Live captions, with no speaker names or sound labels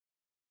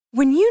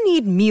When you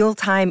need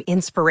mealtime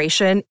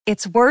inspiration,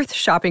 it's worth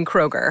shopping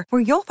Kroger,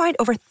 where you'll find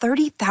over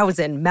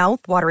 30,000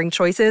 mouth-watering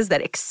choices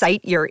that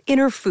excite your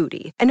inner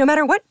foodie. And no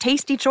matter what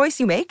tasty choice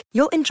you make,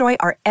 you'll enjoy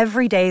our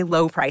everyday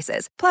low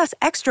prices, plus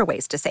extra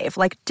ways to save,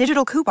 like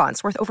digital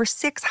coupons worth over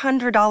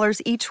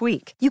 $600 each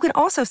week. You can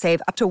also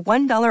save up to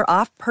 $1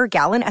 off per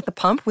gallon at the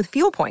pump with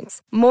fuel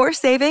points. More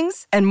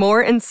savings and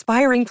more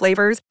inspiring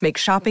flavors make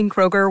shopping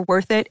Kroger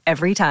worth it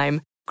every time.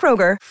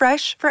 Kroger,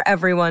 fresh for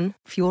everyone.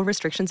 Fuel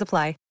restrictions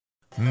apply.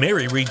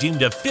 Mary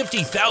redeemed a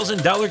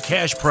 $50,000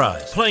 cash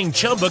prize playing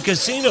Chumba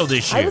Casino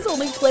this year. I was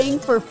only playing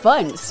for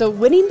fun, so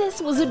winning this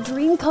was a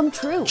dream come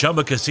true.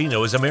 Chumba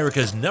Casino is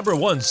America's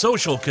 #1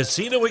 social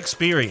casino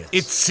experience.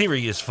 It's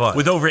serious fun.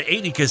 With over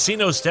 80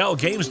 casino-style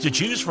games to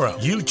choose from,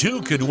 you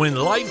too could win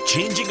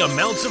life-changing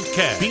amounts of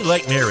cash. Be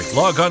like Mary.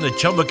 Log on to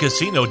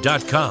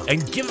ChumbaCasino.com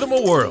and give them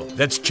a whirl.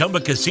 That's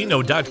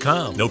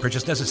ChumbaCasino.com. No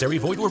purchase necessary.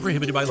 Void where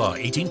prohibited by law.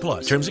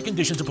 18+. Terms and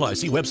conditions apply.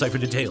 See website for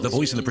details. The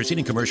voice in the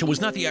preceding commercial was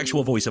not the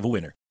actual voice of a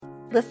winner.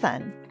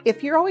 Listen,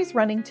 if you're always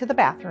running to the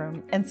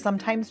bathroom and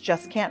sometimes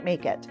just can't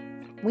make it,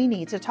 we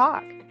need to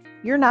talk.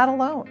 You're not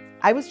alone.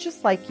 I was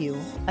just like you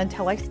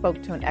until I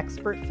spoke to an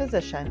expert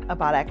physician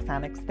about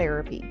Axonics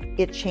therapy.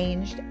 It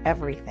changed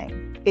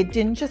everything. It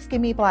didn't just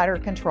give me bladder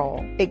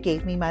control, it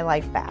gave me my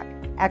life back.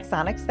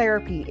 Axonics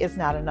therapy is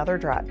not another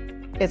drug.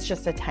 It's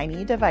just a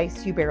tiny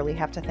device you barely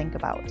have to think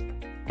about.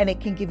 And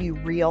it can give you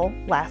real,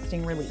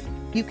 lasting relief.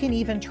 You can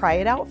even try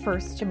it out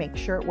first to make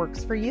sure it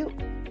works for you.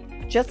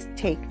 Just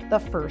take the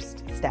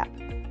first step.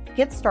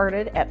 Get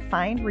started at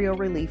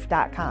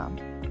findrealrelief.com.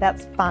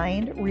 That's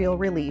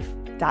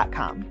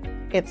findrealrelief.com.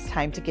 It's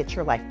time to get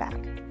your life back.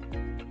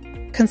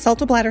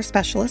 Consult a bladder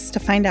specialist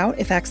to find out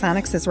if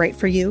Axonics is right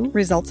for you.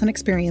 Results and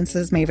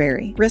experiences may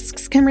vary.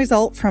 Risks can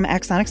result from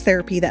Axonics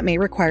therapy that may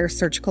require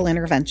surgical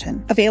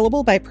intervention.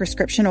 Available by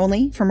prescription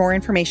only. For more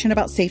information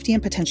about safety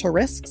and potential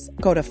risks,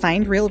 go to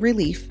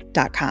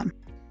findrealrelief.com.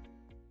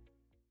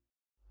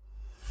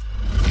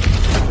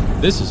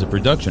 This is a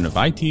production of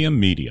ITM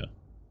Media.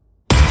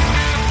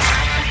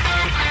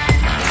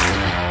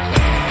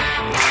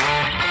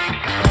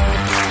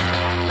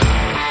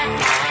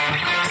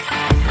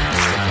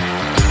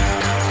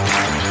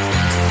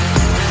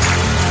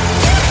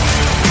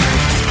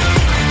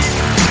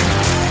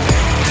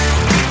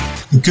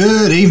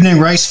 Good evening,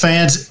 race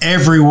fans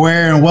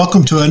everywhere, and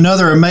welcome to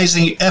another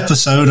amazing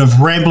episode of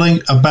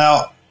Rambling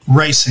About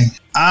Racing.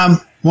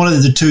 I'm one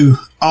of the two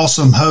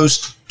awesome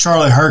hosts,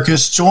 Charlie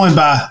Herkus, joined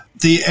by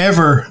the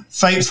ever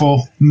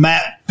faithful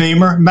Matt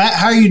Beamer. Matt,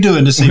 how are you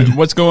doing this evening?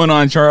 What's going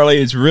on, Charlie?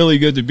 It's really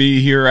good to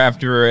be here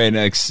after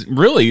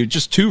really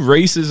just 2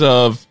 races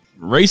of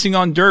racing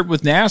on dirt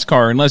with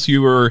NASCAR, unless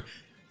you were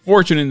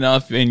fortunate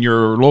enough in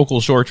your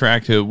local short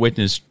track to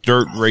witness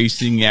dirt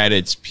racing at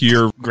its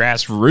pure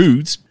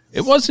grassroots.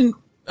 It wasn't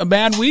a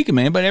bad week,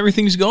 man, but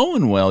everything's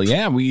going well.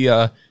 Yeah, we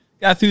got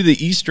through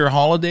the Easter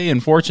holiday.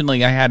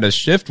 Unfortunately, I had to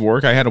shift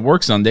work. I had to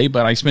work Sunday,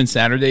 but I spent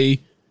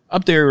Saturday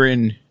up there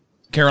in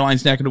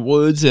Caroline's neck of the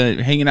woods,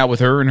 hanging out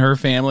with her and her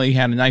family,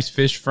 had a nice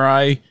fish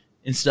fry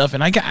and stuff.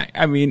 And I got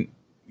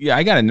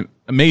an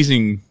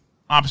amazing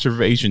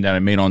observation that I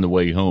made on the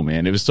way home,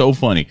 man. It was so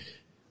funny.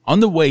 On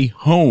the way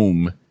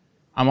home,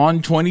 I'm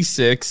on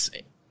 26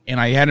 and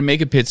I had to make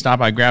a pit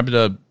stop. I grabbed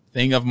a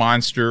thing of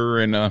Monster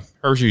and a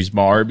Hershey's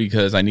bar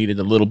because I needed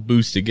a little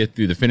boost to get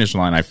through the finish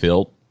line, I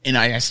felt. And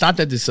I stopped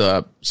at this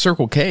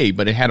Circle K,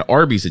 but it had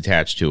Arby's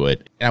attached to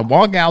it. And I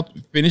walk out,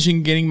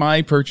 finishing getting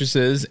my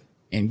purchases,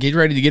 and get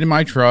ready to get in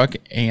my truck,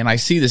 and I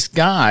see this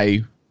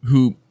guy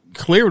who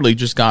clearly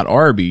just got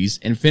Arby's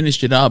and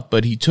finished it up,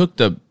 but he took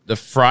the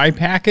fry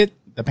packet,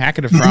 the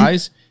packet of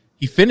fries,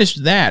 he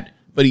finished that,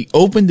 but he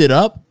opened it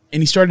up,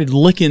 and he started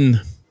licking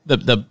the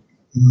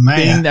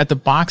thing that the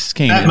box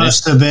came in. That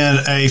must have been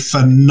a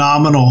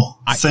phenomenal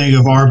thing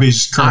of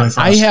Arby's curly fries.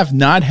 I have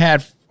not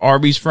had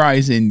Arby's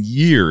fries in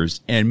years,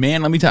 and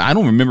man, let me tell you, I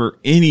don't remember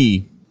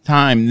any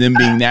time them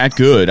being that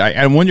good.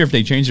 I wonder if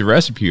they changed the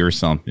recipe or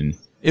something.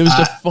 It was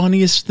the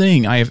funniest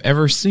thing I have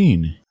ever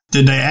seen.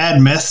 Did they add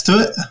meth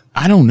to it?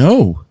 I don't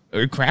know.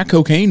 Or crack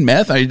cocaine,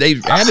 meth.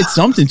 They added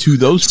something to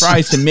those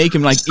fries to make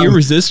them like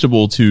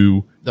irresistible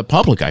to the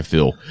public, I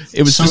feel.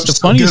 It was just the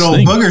funniest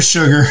thing. Good old booger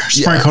sugar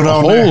sprinkled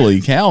on there.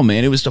 Holy cow,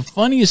 man. It was the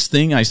funniest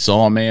thing I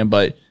saw, man.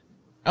 But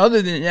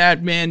other than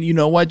that, man, you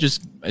know what?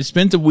 I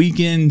spent the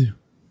weekend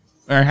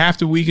or half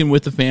the weekend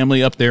with the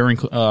family up there in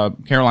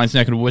Caroline's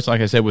neck of the woods, like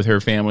I said, with her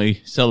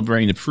family,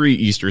 celebrating the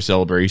pre-Easter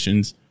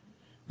celebrations.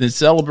 Then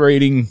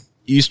celebrating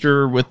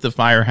Easter with the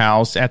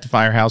firehouse, at the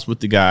firehouse with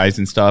the guys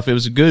and stuff. It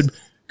was a good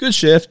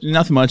shift.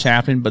 Nothing much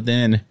happened, but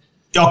then...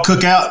 Y'all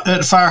cook out at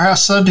the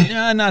firehouse Sunday?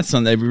 Yeah, not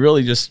Sunday. We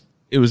really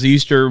it was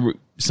Easter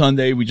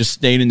Sunday. We just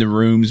stayed in the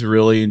rooms,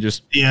 really,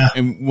 and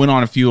and went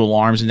on a few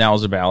alarms, and that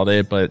was about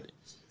it. But,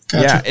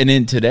 yeah, and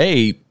then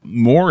today,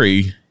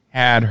 Maury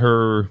had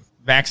her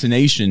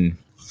vaccination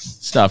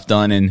stuff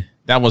done, and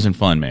that wasn't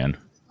fun, man.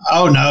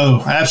 Oh,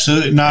 no,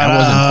 absolutely not. That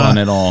wasn't fun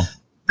at all.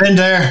 Been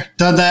there,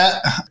 done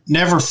that.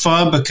 Never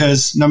fun,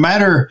 because no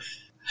matter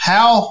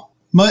how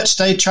much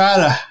they try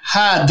to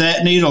hide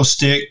that needle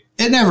stick,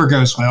 it never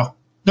goes well.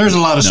 There's a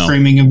lot of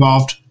screaming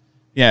involved.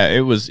 Yeah,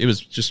 it was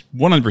just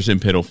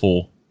 100%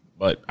 pitiful.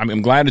 But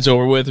I'm glad it's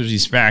over with.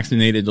 She's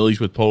vaccinated, at least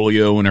with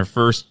polio, and her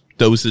first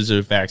doses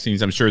of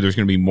vaccines. I'm sure there's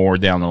going to be more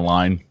down the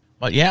line.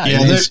 But yeah,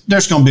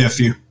 there's going to be a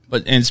few.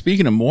 And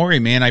speaking of Maury,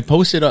 man, I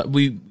posted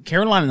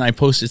Caroline and I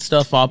posted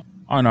stuff up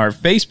on our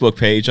Facebook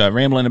page,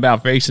 Rambling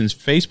About Racing's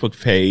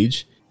Facebook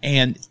page,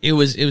 and it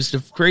was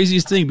the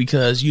craziest thing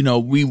because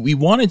we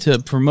wanted to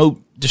promote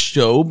the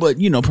show, but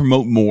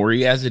promote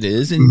Maury as it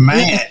is, and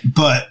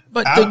but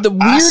the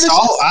weirdest.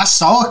 I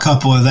saw a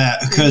couple of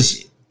that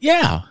because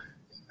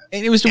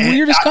and it was the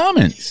weirdest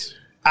comments.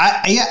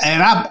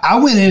 I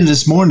went in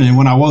this morning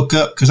when I woke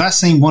up because I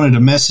seen one of the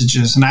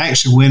messages, and I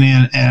actually went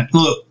in and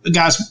look,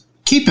 guys,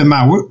 keep in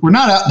mind we're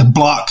not out to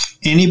block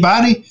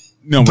anybody.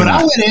 No, but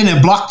I went in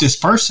and blocked this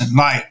person.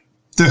 Like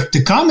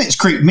the comments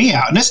creep me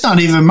out, and it's not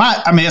even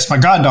it's my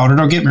goddaughter.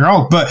 Don't get me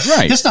wrong, but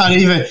it's not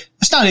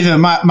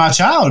even my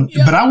child.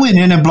 Yeah. But I went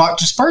in and blocked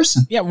this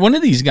person. Yeah, one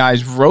of these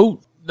guys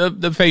wrote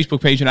the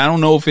Facebook page, and I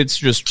don't know if it's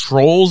just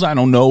trolls. I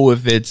don't know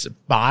if it's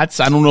bots.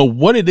 I don't know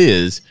what it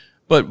is.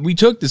 But we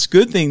took this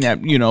good thing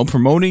that,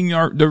 promoting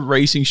the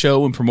racing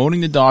show and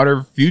promoting the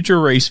daughter,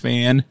 future race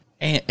fan.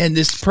 And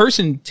this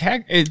person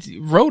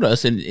wrote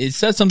us, and it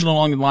said something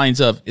along the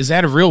lines of, "Is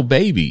that a real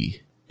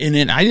baby?" And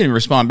then I didn't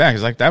respond back.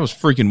 It's like, that was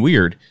freaking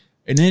weird.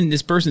 And then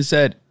this person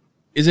said,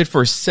 "Is it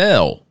for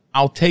sale?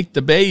 I'll take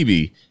the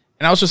baby."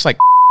 And I was just like,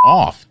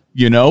 off.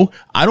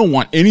 I don't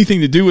want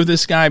anything to do with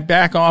this guy.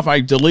 Back off.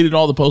 I deleted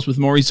all the posts with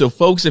Maury. So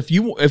folks, if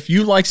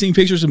you like seeing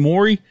pictures of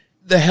Maury,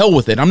 the hell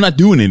with it. I'm not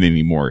doing it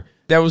anymore.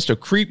 That was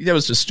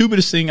the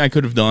stupidest thing I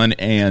could have done.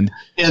 And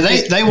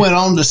they went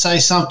on to say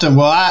something.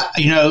 Well,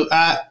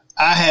 I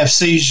have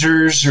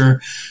seizures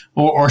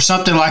or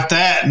something like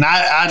that. And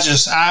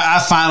I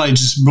finally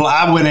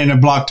I went in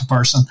and blocked the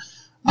person.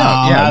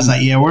 I was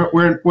like,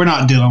 we're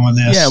not dealing with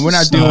this. Yeah, we're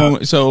not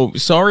doing. So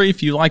sorry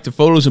if you like the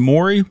photos of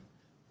Maury,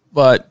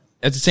 but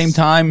at the same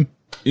time,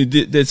 it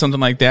did something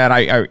like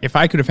that. If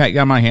I could have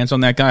got my hands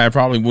on that guy, I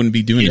probably wouldn't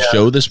be doing the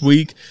show this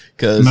week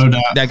because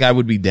that guy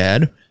would be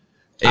dead.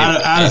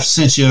 I'd have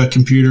sent you a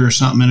computer or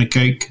something and a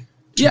cake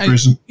to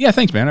prison. Yeah,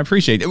 thanks, man. I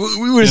appreciate it.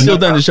 We would have still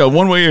done the show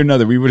one way or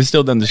another. We would have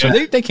still done the show.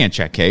 They can't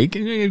check cake.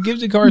 It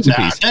gives the cards a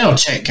piece. They don't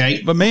check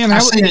cake. But man,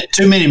 I've seen it in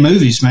too many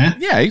movies, man.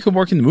 Yeah, you could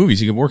work in the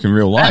movies. You could work in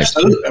real life.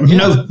 Absolutely.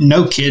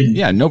 No kidding.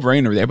 Yeah, no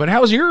brainer there. But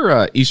how was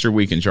your Easter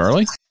weekend,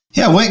 Charlie?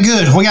 Yeah, it went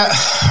good. We got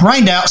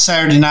rained out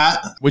Saturday night,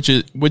 which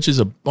is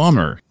a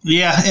bummer.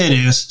 Yeah, it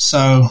is.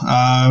 So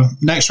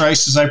next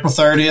race is April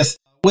 30th,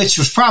 which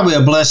was probably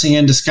a blessing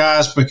in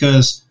disguise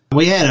because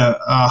we had a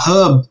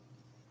hub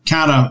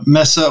kind of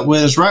mess up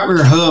with us. Right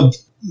rear hub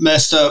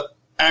messed up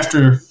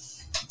after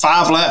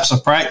 5 laps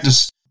of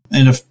practice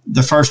in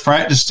the first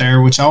practice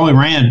there, which I only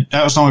ran.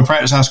 That was the only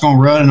practice I was going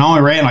to run, and I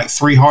only ran like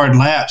 3 hard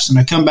laps. And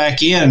I come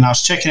back in, and I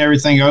was checking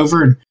everything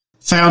over and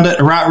found that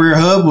the right rear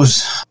hub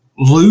was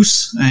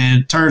loose,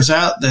 and it turns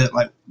out that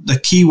like the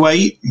key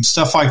weight and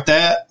stuff like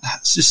that,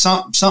 it's just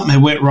something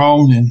had went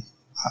wrong, and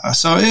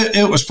so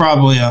it was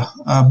probably a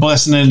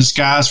blessing in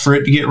disguise for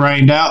it to get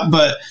rained out.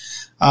 But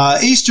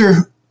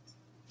Easter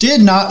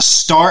did not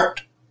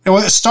start.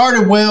 It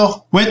started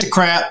well, went to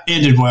crap,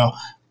 ended well.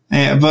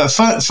 But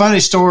funny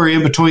story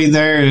in between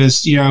there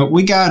is,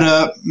 we got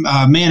up,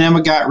 me and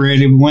Emma got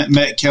ready, we went and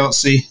met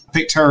Kelsey,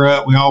 picked her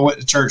up, we all went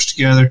to church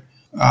together.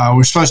 We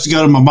were supposed to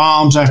go to my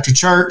mom's after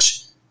church.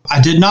 I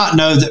did not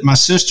know that my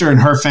sister and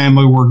her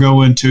family were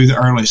going to the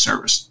early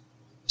service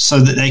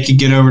so that they could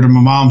get over to my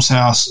mom's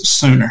house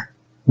sooner.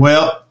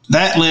 Well,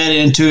 that led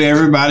into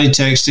everybody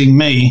texting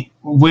me,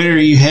 when are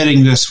you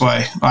heading this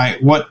way?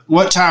 Like,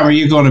 what time are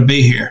you going to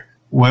be here?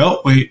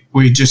 Well,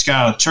 we just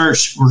got out of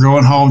church. We're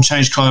going home,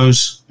 change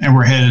clothes, and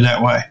we're headed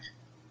that way.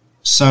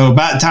 So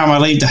about the time I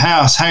leave the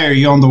house, hey, are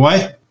you on the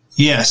way?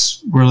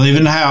 Yes, we're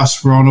leaving the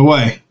house. We're on the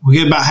way. We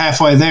get about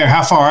halfway there.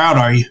 How far out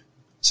are you?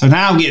 So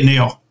now I'm getting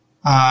ill.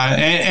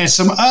 And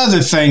some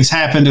other things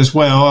happened as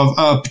well.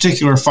 A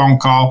particular phone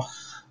call.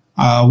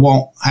 I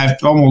won't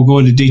go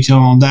into detail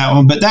on that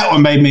one, but that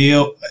one made me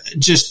ill.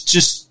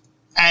 Just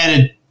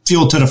added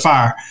fuel to the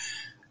fire.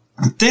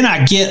 Then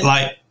I get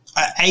like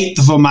 1/8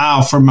 of a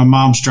mile from my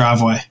mom's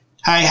driveway.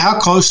 Hey, how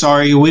close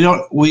are you? We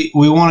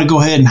want to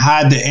go ahead and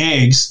hide the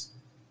eggs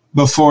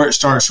before it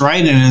starts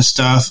raining and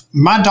stuff.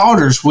 My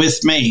daughter's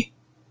with me.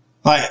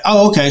 Like,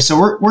 oh, okay. So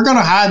we're going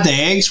to hide the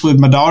eggs with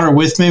my daughter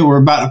with me. We're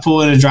about to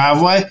pull in the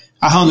driveway.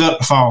 I hung up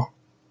the phone.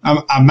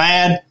 I'm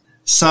mad.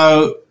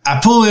 So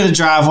I pull in the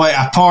driveway.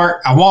 I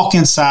park. I walk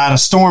inside. I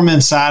storm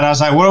inside. I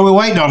was like, what are we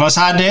waiting on? Let's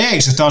hide the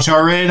eggs. I thought y'all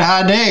were ready to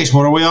hide the eggs.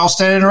 What are we all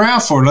standing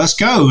around for? Let's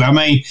go. I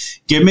mean,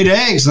 give me the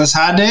eggs. Let's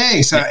hide the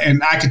eggs.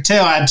 And I could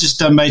tell I just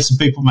done made some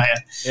people mad.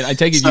 And I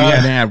take it you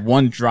hadn't had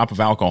 1 drop of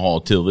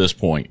alcohol till this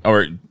point,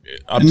 or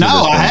up to this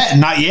point. I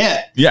hadn't. Not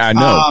yet. Yeah, I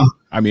know.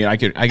 I mean, I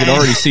could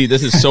already see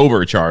this is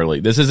sober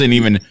Charlie. This isn't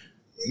even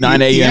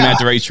 9 a.m. at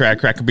the racetrack,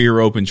 crack a beer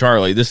open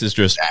Charlie. This is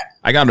just,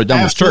 I got no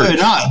done with church.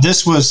 Not.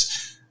 This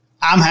was,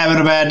 I'm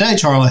having a bad day,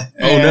 Charlie.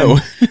 Oh, no.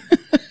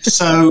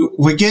 So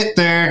we get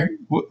there,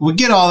 we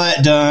get all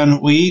that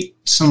done. We eat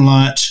some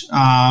lunch.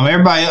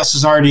 Everybody else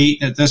is already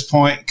eating at this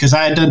point because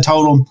I had done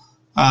told them,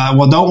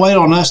 well, don't wait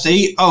on us to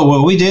eat. Oh,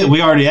 well, we did.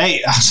 We already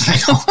ate. I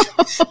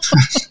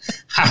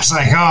was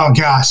like, oh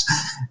gosh,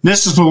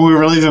 this is when we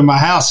were leaving my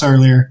house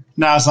earlier.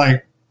 And I was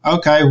like,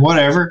 okay,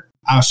 whatever.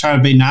 I was trying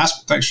to be nice,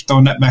 but thanks for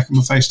throwing that back in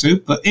my face too.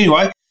 But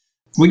anyway,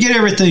 we get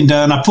everything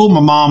done. I pulled my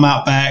mom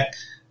out back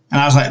and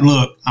I was like,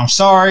 look, I'm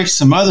sorry.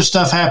 Some other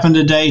stuff happened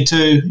today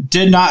too.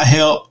 Did not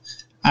help.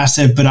 I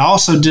said, but I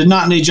also did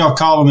not need y'all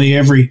calling me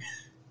every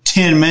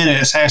 10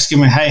 minutes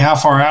asking me, hey, how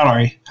far out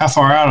are you? How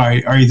far out are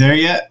you? Are you there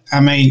yet? I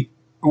mean,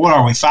 what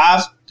are we,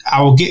 5?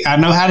 I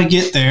know how to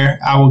get there.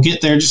 I will get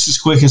there just as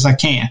quick as I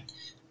can.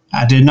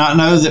 I did not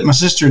know that my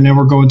sister and them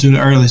were going to the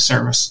early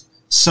service.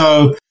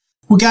 So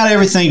we got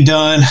everything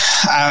done.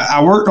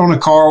 I worked on a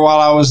car while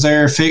I was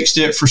there, fixed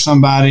it for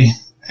somebody,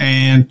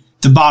 and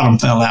the bottom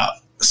fell out.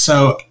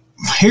 So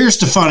here's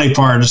the funny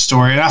part of the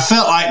story. And I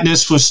felt like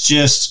this was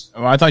just...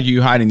 Oh, I thought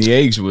you hiding the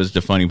eggs was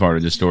the funny part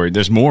of the story.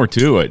 There's more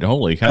to it.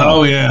 Holy cow.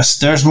 Oh, yes.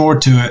 There's more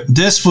to it.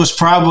 This was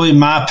probably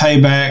my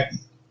payback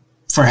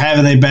for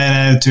having a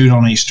bad attitude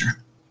on Easter.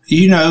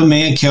 You know,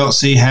 me and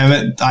Kelsey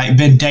haven't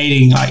been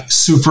dating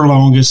super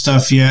long and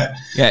stuff yet.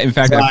 Yeah, in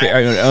fact, I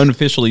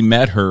unofficially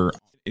met her.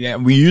 Yeah,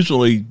 we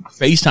usually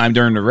FaceTime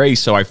during the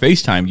race, so I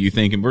FaceTimed you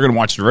thinking we're going to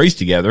watch the race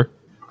together.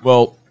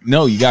 Well,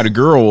 no, you got a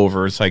girl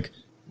over. It's like,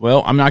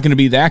 well, I'm not going to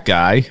be that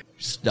guy.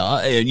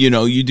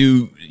 You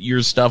do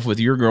your stuff with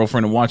your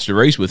girlfriend and watch the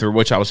race with her,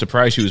 which I was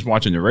surprised she was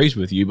watching the race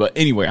with you. But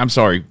anyway, I'm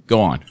sorry.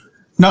 Go on.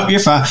 No, you're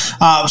fine.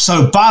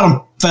 So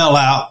bottom fell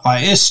out.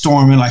 It's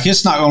storming.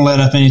 It's not going to let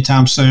up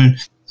anytime soon.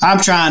 I'm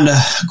trying to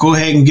go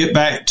ahead and get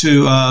back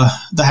to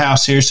the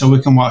house here so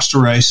we can watch the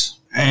race.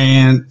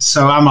 And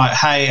so I'm like,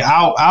 hey,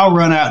 I'll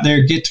run out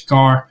there, get the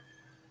car,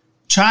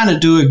 trying to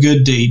do a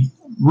good deed.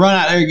 Run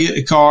out there, get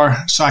the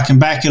car so I can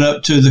back it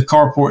up to the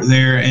carport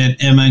there and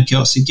Emma and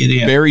Kelsey get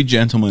in. Very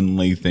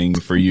gentlemanly thing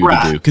for you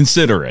to do.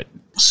 Consider it.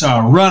 So I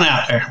run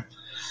out there.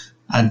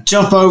 I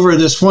jump over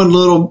this one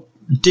little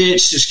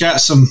ditch that's got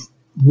some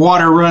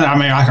water running. I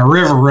mean, like a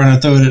river running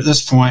through it at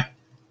this point.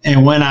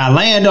 And when I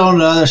land on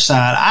the other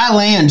side, I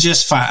land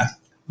just fine.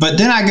 But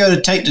then I go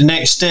to take the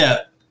next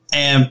step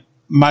and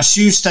my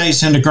shoe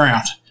stays in the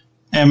ground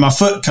and my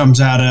foot comes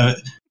out of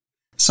it.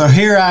 So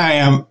here I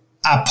am.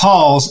 I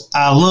pause,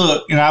 I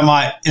look, and I'm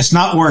like, it's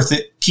not worth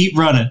it. Keep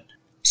running.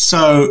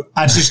 So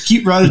I just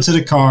keep running to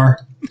the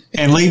car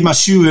and leave my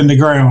shoe in the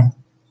ground.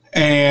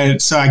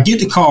 And so I get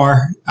the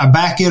car, I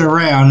back it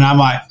around, and I'm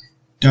like,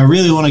 do I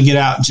really want to get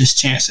out and just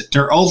chance it?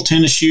 They're old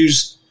tennis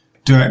shoes.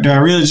 Do I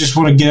really just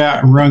want to get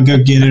out and run, go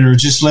get it, or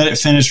just let it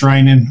finish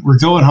raining? We're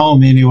going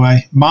home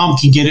anyway. Mom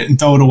can get it and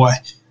throw it away.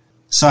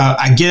 So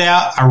I get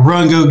out, I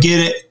run, go get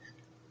it.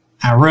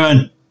 I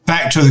run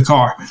back to the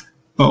car.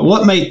 But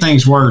what made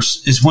things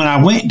worse is when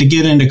I went to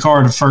get in the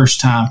car the first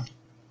time,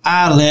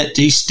 I let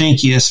the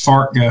stinkiest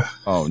fart go.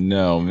 Oh,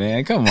 no,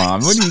 man. Come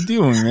on. What are you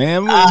doing,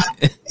 man?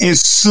 It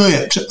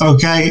slipped,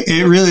 okay?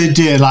 It really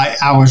did.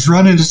 I was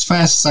running as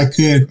fast as I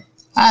could.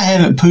 I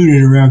haven't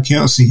pooted around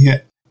Kelsey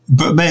yet.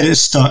 But, man, it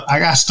stuck. I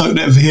got stuck in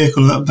that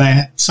vehicle up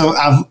bad. So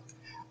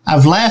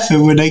I've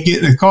laughing when they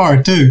get in the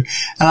car, too.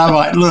 And I'm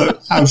like,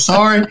 look, I'm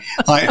sorry.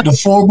 The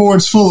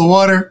floorboard's full of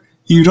water.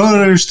 You don't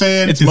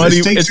understand. It's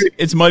muddy.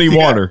 It's muddy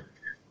water.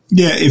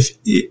 Yeah, if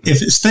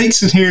it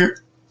stinks in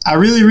here, I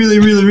really, really,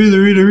 really, really,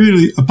 really,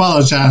 really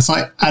apologize.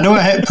 I know I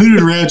hadn't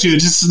pooted around you.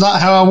 This is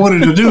not how I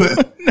wanted to do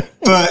it.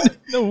 But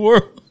the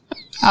world.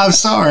 I'm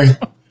sorry.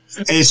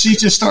 And she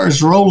just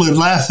starts rolling,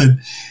 laughing.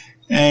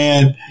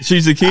 And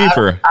she's the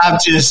keeper. I'm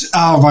just,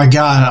 oh my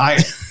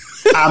God.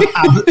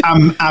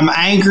 I'm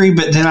angry,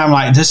 but then I'm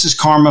like, this is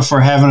karma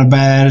for having a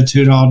bad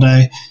attitude all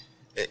day.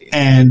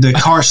 And the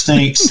car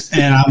stinks.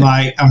 And I'm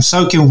like, I'm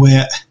soaking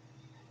wet.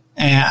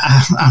 And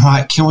I'm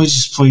like, can we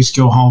just please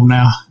go home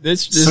now?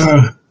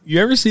 You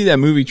ever see that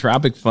movie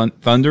Tropic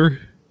Thunder?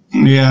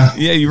 Yeah.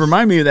 Yeah, you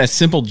remind me of that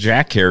Simple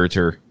Jack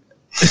character.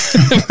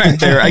 Right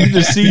there. I can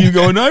just see you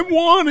going, I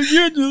want to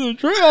get to the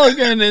trail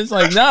again. It's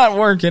not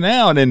working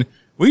out. And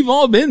we've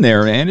all been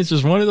there, man. It's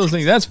just one of those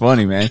things. That's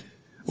funny, man.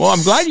 Well,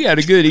 I'm glad you had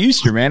a good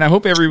Easter, man. I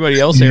hope everybody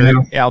else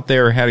out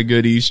there had a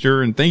good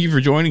Easter. And thank you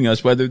for joining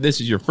us, whether this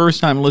is your first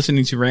time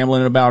listening to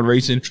Rambling About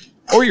Racing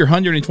or your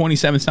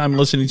 127th time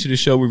listening to the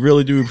show. We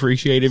really do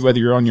appreciate it, whether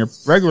you're on your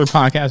regular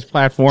podcast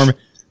platform,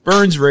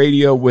 Burns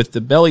Radio with the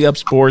Belly Up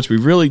Sports. We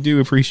really do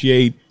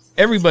appreciate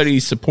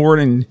everybody's support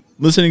and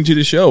listening to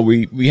the show.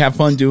 We have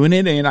fun doing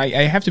it. And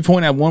I have to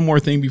point out one more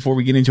thing before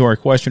we get into our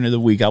question of the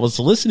week. I was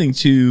listening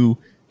to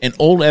an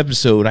old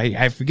episode.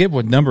 I forget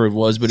what number it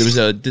was, but it was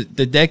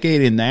the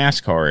decade in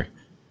NASCAR,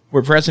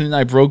 where Preston and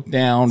I broke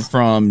down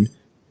from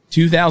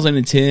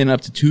 2010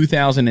 up to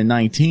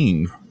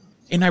 2019.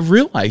 And I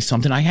realized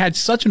something. I had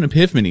such an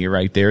epiphany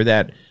right there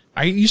that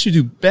I used to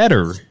do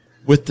better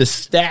with the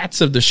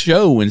stats of the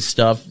show and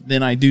stuff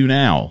than I do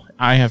now.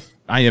 I have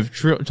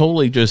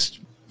totally just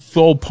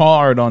faux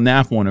pas on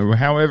that one, or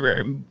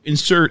however,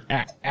 insert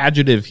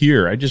adjective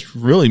here. I just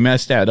really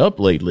messed that up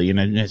lately. And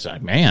it's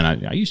like, man,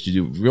 I used to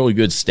do really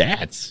good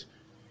stats,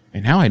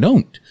 and now I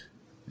don't.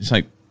 It's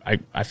like,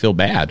 I feel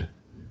bad.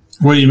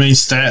 What do you mean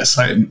stats?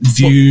 Like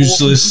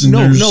views,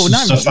 listeners? No,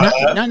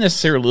 not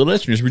necessarily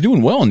listeners. We're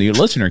doing well on the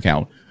listener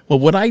count. But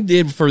what I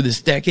did for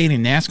this decade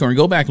in NASCAR, and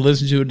go back and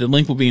listen to it, the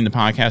link will be in the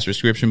podcast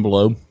description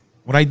below.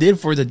 What I did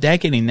for the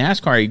decade in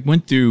NASCAR, I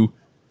went through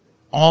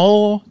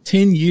all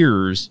 10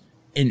 years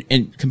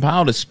and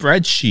compiled a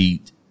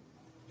spreadsheet,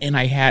 and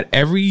I had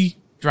every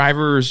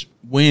driver's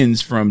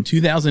wins from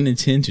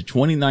 2010 to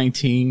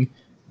 2019,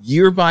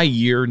 year by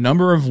year,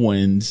 number of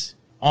wins,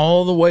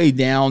 all the way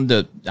down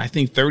to, I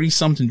think,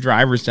 30-something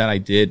drivers that I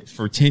did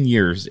for 10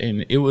 years.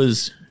 And it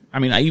was, I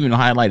mean, I even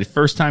highlighted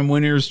first-time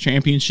winners,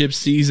 championship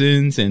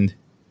seasons, and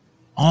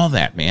all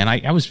that, man.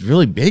 I was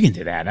really big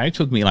into that. It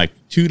took me like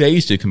 2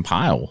 days to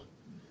compile.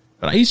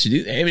 But I used to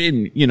do that.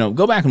 And, you know,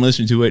 go back and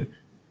listen to it.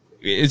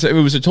 It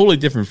was a totally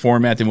different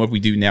format than what we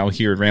do now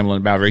here at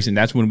Rambling About Racing.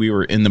 That's when we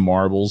were in the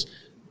marbles.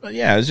 But,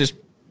 yeah, it's just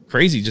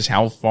crazy just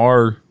how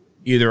far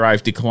either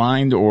I've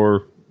declined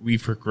or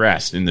we've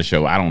progressed in the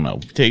show. I don't know.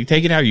 Take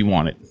it how you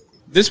want it.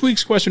 This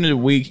week's question of the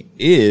week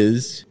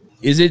is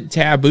it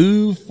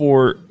taboo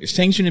for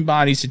sanctioning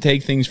bodies to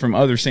take things from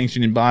other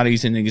sanctioning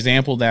bodies? And the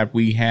example that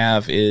we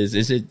have is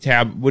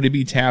would it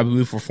be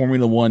taboo for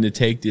Formula One to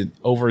take the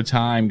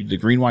overtime, the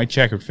green, white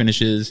checkered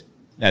finishes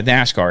that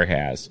NASCAR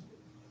has?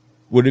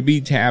 Would it be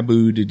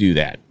taboo to do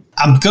that?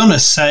 I'm going to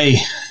say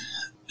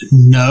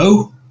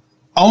no,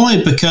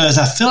 only because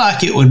I feel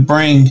like it would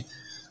bring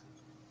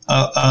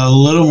a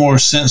little more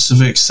sense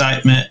of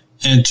excitement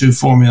into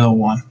Formula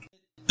One.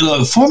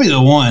 Look,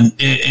 Formula One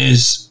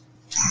is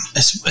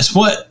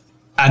what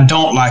I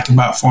don't like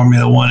about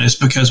Formula One is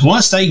because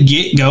once they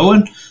get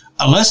going,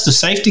 unless the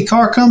safety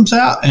car comes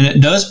out and it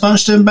does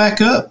bunch them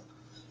back up,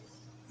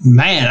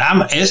 man,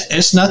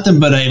 it's nothing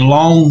but a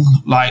long,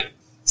 like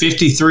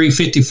 53,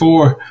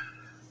 54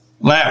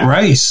 lap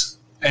race.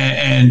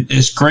 And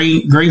it's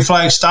green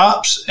flag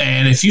stops.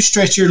 And if you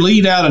stretch your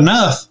lead out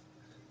enough,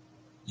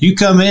 you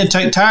come in,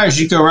 take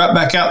tires, you go right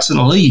back out to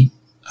the lead.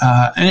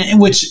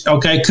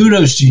 Okay,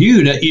 kudos to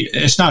you. That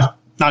it's not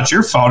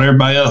your fault.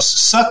 Everybody else is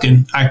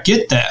sucking. I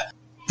get that.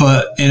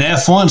 But in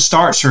F1,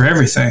 starts are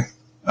everything.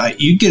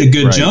 You get a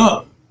good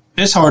jump.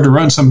 It's hard to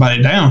run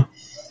somebody down.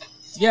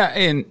 Yeah,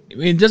 and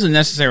it doesn't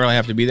necessarily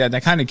have to be that.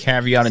 That kind of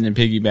caveat and then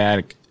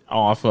piggyback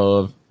off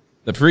of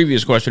the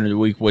previous question of the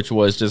week, which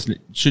was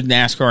should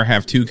NASCAR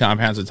have two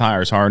compounds of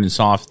tires, hard and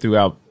soft,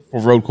 throughout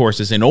for road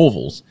courses and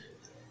ovals?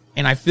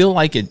 And I feel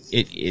like it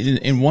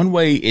in one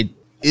way it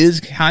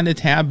is kind of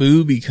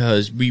taboo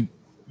because you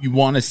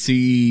want to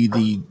see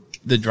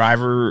the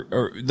driver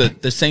or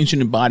the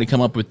sanctioning body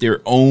come up with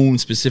their own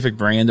specific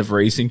brand of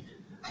racing.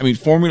 I mean,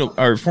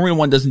 Formula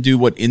One doesn't do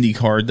what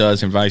IndyCar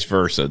does and vice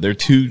versa. They're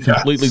two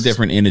completely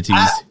different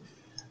entities.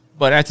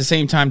 But at the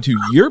same time, to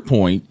your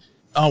point,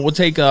 we'll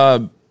take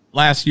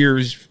last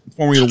year's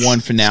Formula One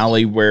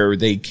finale where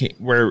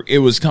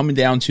it was coming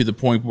down to the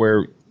point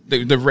where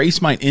the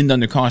race might end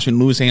under caution.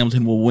 Lewis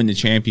Hamilton will win the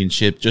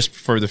championship just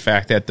for the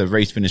fact that the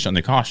race finished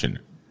under caution.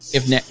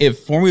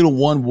 If Formula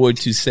One would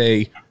to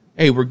say,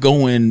 hey, we're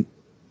going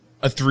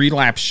a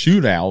 3-lap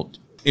shootout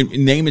and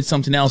name it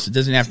something else, it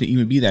doesn't have to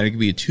even be that. It could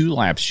be a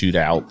 2-lap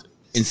shootout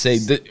and say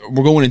that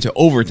we're going into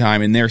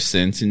overtime in their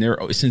sense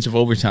of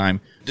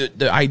overtime.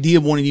 The idea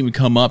wouldn't even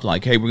come up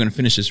like, hey, we're going to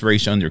finish this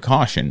race under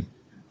caution.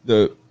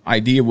 The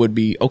idea would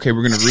be, okay,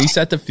 we're going to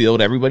reset the field.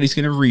 Everybody's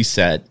going to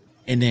reset.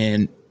 And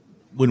then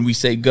when we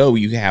say go,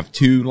 you have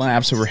 2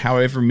 laps or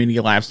however many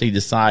laps they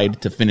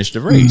decide to finish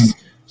the race.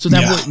 So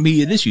that wouldn't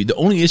be an issue. The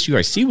only issue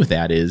I see with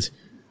that is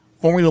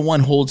Formula One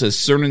holds a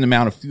certain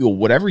amount of fuel.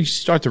 Whatever you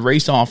start the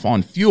race off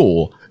on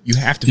fuel, you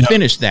have to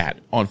finish that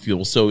on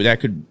fuel. So that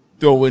could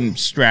throw in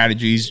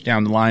strategies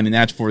down the line, and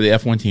that's for the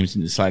F1 teams to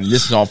decide. And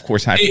this is all, of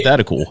course,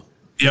 hypothetical.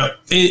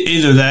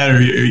 Either that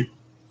or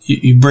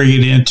you bring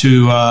it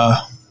into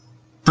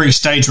bring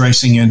stage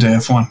racing into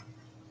F1.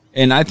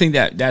 And I think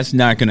that's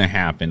not going to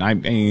happen. I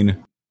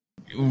mean,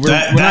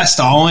 that's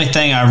the only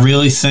thing I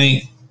really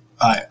think.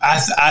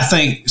 I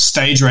think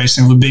stage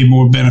racing would be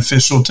more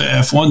beneficial to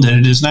F1 than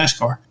it is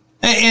NASCAR,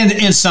 and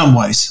in some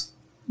ways,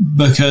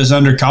 because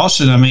under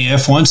caution, I mean,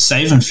 F1's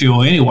saving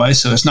fuel anyway,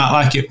 so it's not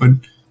like it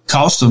would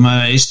cost them.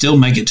 They still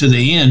make it to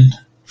the end.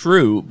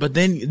 True, but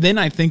then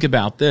I think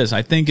about this.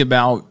 I think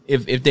about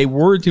if they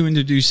were to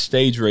introduce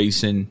stage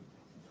racing,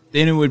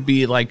 then it would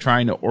be like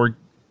trying to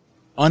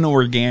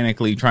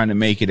unorganically trying to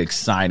make it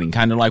exciting,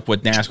 kind of like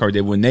what NASCAR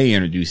did when they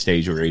introduced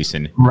stage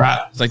racing.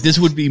 Right. It's like this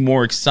would be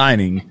more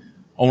exciting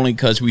only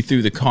because we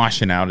threw the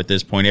caution out at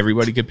this point.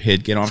 Everybody could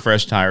pit, get on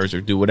fresh tires, or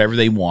do whatever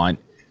they want,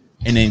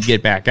 and then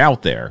get back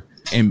out there.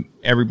 And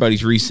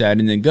everybody's reset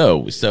and then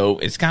go. So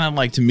it's kind of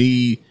like, to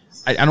me,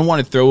 I don't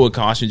want to throw a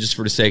caution just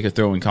for the sake of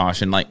throwing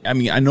caution. Like, I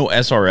mean, I know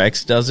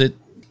SRX does it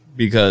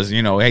because,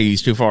 hey,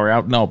 he's too far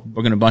out. No,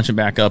 we're going to bunch him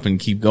back up and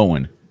keep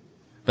going.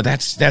 But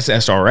that's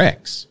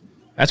SRX.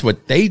 That's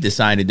what they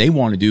decided they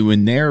want to do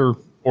in their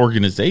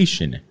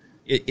organization.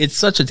 it's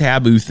such a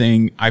taboo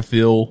thing. I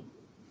feel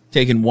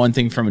taking one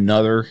thing from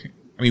another.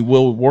 I mean,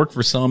 will it work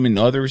for some and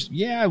others?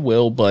 Yeah, it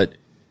will, but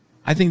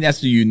I think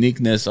that's the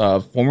uniqueness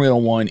of Formula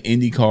One,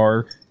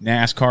 IndyCar,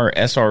 NASCAR,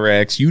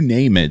 SRX, you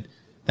name it,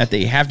 that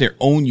they have their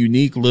own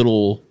unique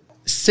little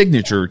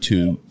signature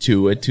to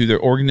it, to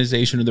their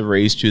organization of the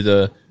race,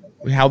 to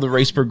how the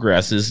race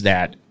progresses,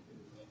 that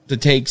to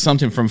take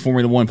something from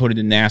Formula One, put it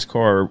in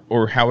NASCAR,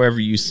 or however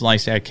you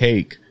slice that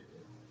cake,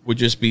 would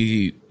just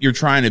be, you're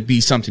trying to be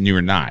something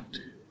you're not.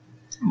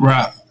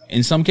 Right.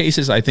 In some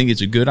cases, I think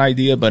it's a good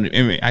idea, but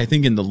I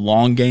think in the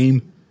long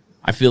game,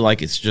 I feel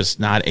like it's just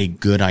not a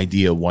good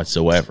idea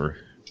whatsoever.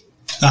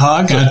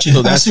 I got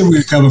you. I see where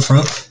you're coming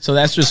from. So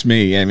that's just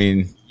me. I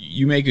mean,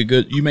 you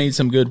made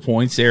some good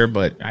points there,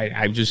 but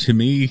to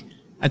me,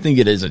 I think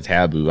it is a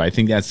taboo. I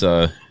think that's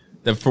the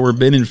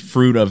forbidden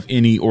fruit of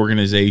any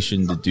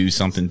organization to do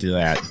something to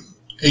that.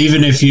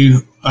 Even if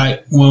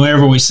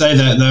whenever we say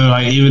that though,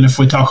 even if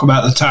we talk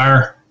about the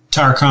tire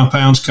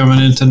compounds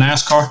coming into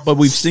NASCAR. But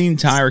we've seen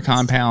tire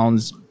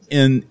compounds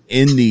in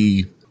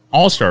the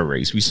All-Star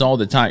race. We saw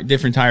the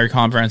different tire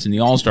compounds in the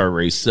All-Star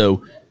race.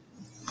 So,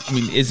 I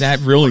mean, is that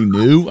really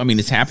new? I mean,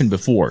 it's happened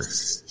before.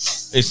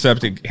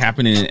 Except it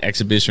happened in an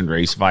exhibition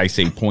race, vice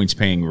a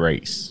points-paying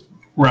race.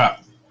 Right.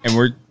 And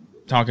we're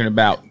talking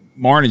about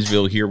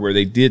Martinsville here where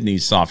they did need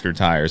softer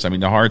tires. I mean,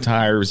 the hard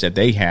tires that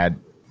they had,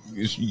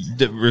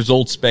 the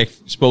results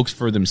spoke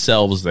for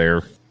themselves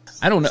there.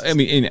 I don't know. I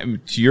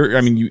mean,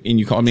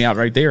 you called me out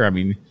right there. I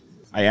mean,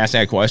 I asked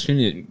that question.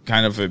 It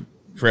kind of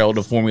trailed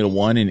to Formula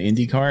One and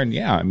IndyCar, and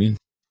yeah, I mean,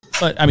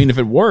 but I mean, if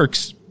it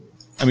works,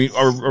 I mean,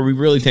 are we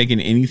really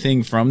taking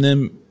anything from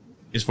them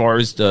as far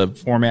as the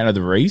format of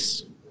the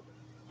race,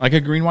 like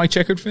a green, white,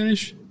 checkered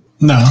finish?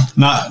 No,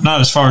 not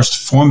as far as the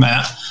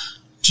format.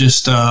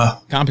 Just I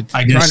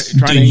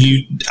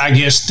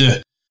guess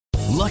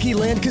Lucky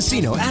Land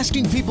Casino,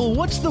 asking people,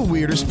 what's the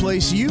weirdest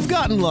place you've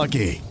gotten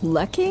lucky?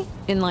 Lucky?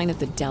 In line at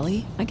the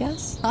deli, I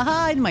guess?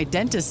 Aha, in my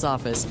dentist's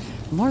office.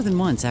 More than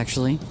once,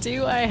 actually.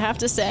 Do I have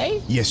to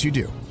say? Yes, you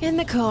do. In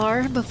the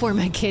car before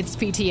my kids'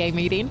 PTA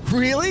meeting.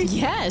 Really?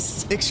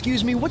 Yes.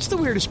 Excuse me, what's the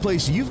weirdest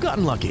place you've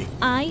gotten lucky?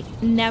 I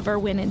never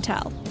win and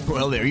tell.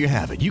 Well, there you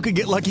have it. You can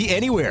get lucky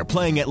anywhere,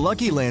 playing at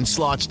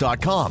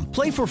LuckyLandSlots.com.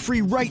 Play for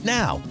free right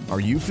now. Are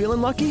you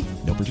feeling lucky?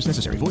 No purchase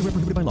necessary. Void where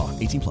prohibited by law.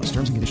 18+.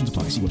 Terms and conditions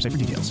apply. See website for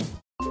details.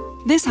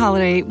 This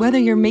holiday, whether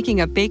you're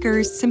making a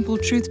Baker's Simple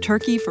Truth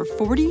turkey for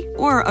 40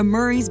 or a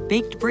Murray's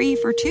Baked Brie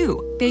for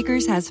 2,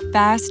 Baker's has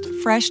fast,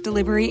 fresh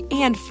delivery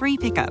and free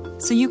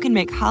pickup, so you can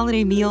make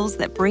holiday meals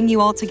that bring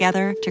you all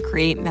together to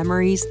create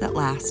memories that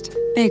last.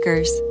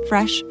 Baker's,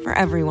 fresh for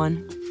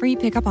everyone. Free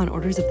pickup on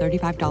orders of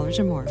 $35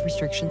 or more.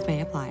 Restrictions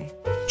may apply.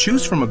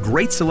 Choose from a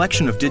great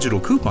selection of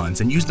digital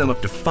coupons and use them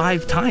up to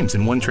 5 times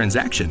in one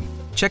transaction.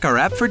 Check our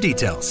app for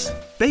details.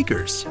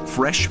 Baker's,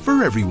 fresh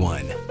for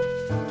everyone.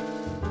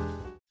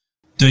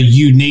 The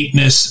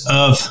uniqueness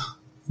of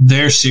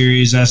their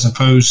series as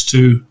opposed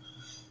to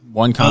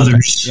one compound,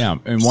 others. Yeah,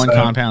 and one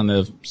compound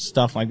of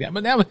stuff like that.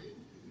 But that was,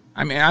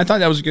 I mean, I thought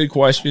that was a good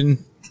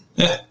question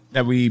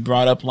that we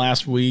brought up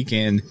last week,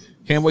 and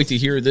can't wait to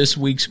hear this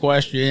week's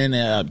question.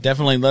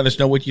 Definitely let us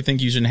know what you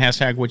think using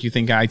hashtag what you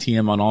think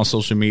ITM on all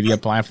social media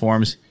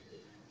platforms.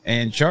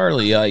 And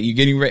Charlie, you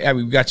getting ready?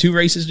 We've got 2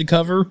 races to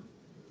cover,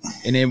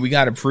 and then we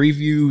got to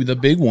preview the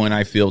big one.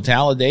 I feel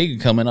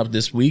Talladega coming up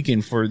this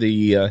weekend for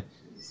the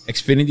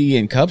Xfinity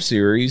and Cup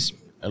Series.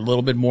 A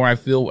little bit more, I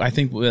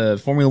think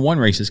Formula One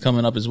race is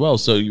coming up as well.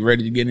 So you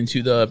ready to get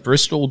into the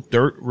Bristol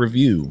Dirt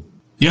Review?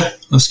 Yeah,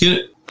 let's get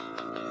it.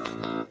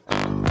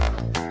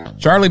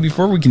 Charlie,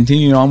 before we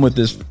continue on with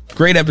this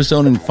great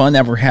episode and fun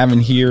that we're having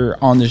here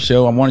on the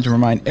show, I wanted to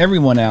remind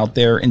everyone out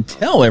there and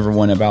tell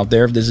everyone out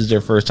there, if this is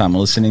their first time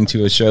listening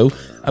to a show,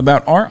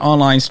 about our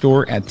online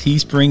store at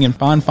Teespring and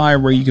Bonfire,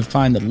 where you can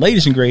find the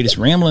latest and greatest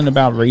Rambling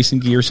About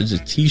Racing gear, such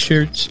as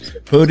t-shirts,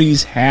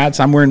 hoodies,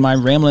 hats. I'm wearing my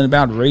Rambling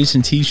About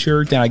Racing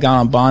t-shirt that I got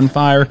on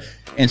Bonfire,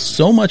 and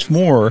so much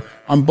more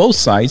on both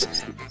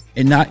sites.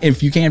 And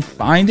if you can't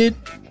find it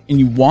and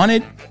you want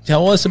it,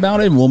 tell us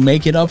about it and we'll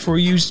make it up for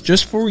you,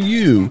 just for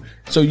you,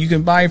 so you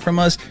can buy it from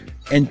us.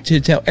 And to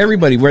tell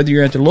everybody, whether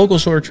you're at the local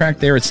short track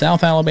there at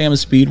South Alabama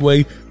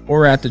Speedway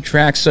or at the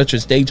tracks such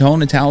as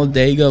Daytona,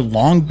 Talladega,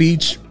 Long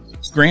Beach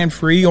Grand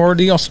Prix, or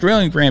the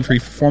Australian Grand Prix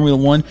for Formula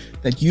One,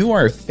 that you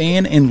are a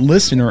fan and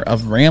listener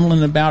of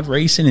Rambling About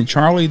Racing. And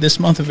Charlie, this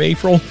month of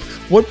April,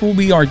 what will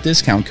be our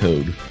discount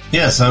code?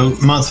 Yeah, so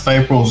month of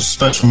April is a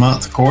special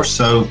month, of course.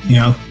 So,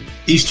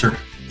 Easter.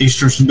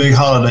 Easter's a big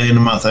holiday in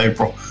the month of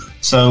April.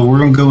 So we're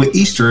going to go with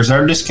Easter as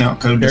our discount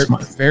code this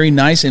month. Very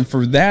nice. And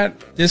for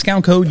that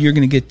discount code, you're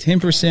going to get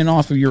 10%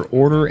 off of your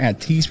order at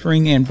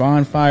Teespring and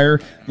Bonfire.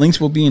 Links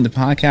will be in the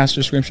podcast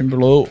description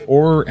below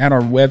or at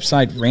our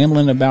website,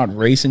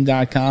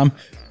 ramblingaboutracing.com.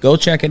 Go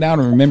check it out.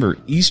 And remember,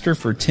 Easter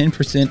for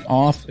 10%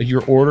 off of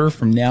your order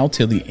from now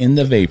till the end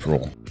of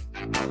April.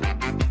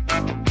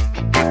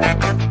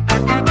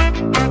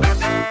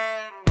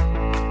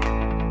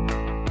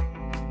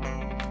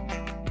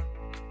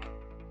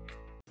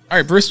 All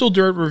right, Bristol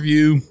Dirt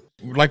Review,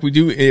 like we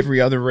do every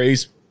other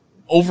race,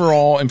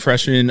 overall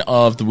impression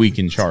of the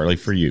weekend, Charlie,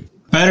 for you?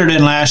 Better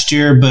than last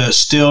year, but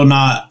still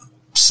not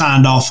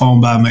signed off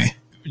on by me.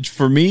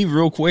 For me,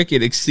 real quick,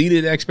 it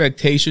exceeded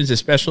expectations,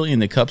 especially in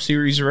the Cup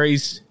Series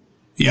race.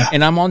 Yeah.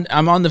 And I'm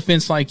on the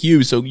fence like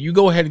you. So you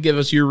go ahead and give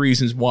us your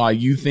reasons why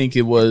you think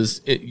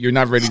you're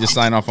not ready to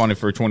sign off on it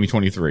for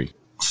 2023.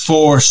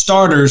 For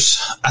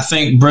starters, I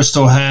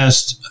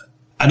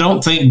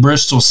don't think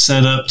Bristol's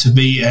set up to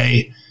be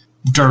a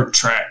dirt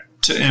track,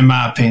 in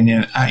my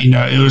opinion.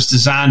 It was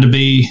designed to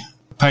be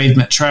a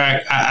pavement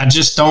track. I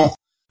just don't.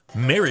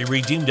 Mary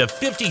redeemed a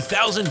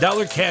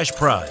 $50,000 cash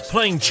prize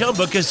playing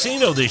Chumba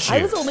Casino this year.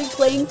 I was only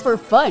playing for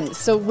fun,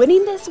 so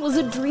winning this was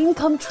a dream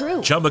come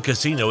true. Chumba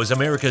Casino is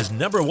America's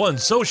 #1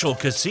 social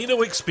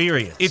casino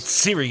experience. It's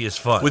serious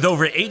fun. With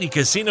over 80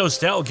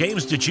 casino-style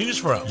games to choose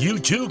from, you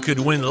too could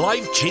win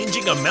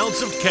life-changing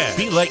amounts of cash.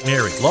 Be like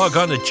Mary. Log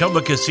on to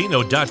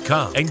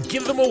ChumbaCasino.com and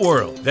give them a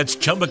whirl. That's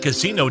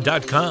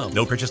ChumbaCasino.com.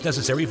 No purchase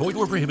necessary. Void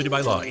where prohibited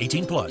by law.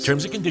 18+.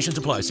 Terms and conditions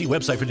apply. See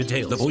website for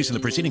details. The voice in the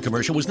preceding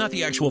commercial was not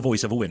the actual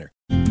voice of a winner.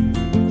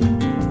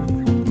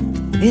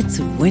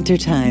 It's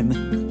wintertime.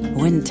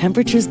 When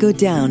temperatures go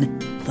down,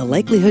 the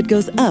likelihood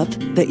goes up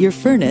that your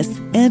furnace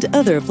and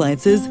other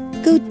appliances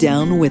go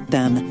down with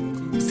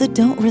them. So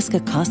don't risk a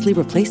costly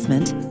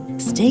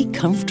replacement. Stay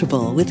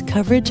comfortable with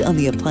coverage on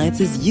the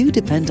appliances you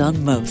depend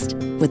on most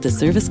with the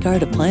Service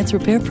Guard Appliance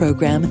Repair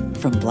Program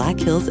from Black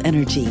Hills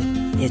Energy.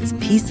 It's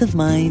peace of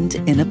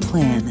mind in a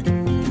plan.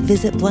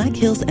 Visit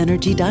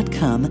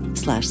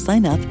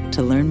blackhillsenergy.com/sign up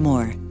to learn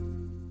more.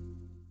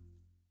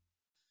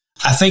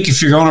 I think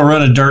if you're going to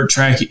run a dirt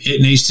track,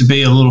 it needs to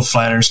be a little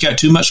flatter. It's got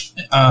too much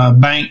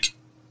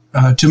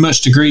too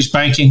much degrees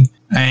banking,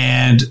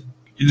 and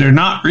they're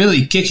not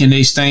really kicking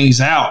these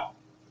things out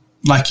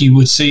like you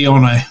would see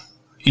on a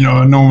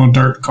normal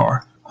dirt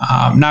car.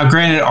 Now,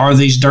 granted, are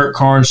these dirt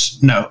cars?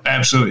 No,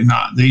 absolutely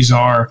not. These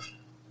are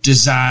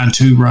designed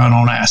to run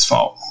on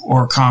asphalt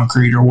or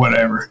concrete or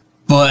whatever.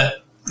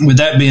 But with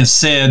that being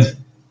said,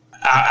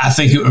 I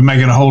think it would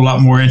make it a whole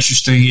lot more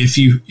interesting if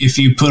you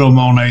put them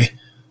on a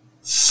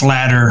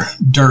flatter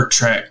dirt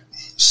track.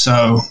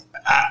 So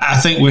I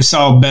think we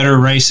saw better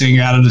racing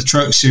out of the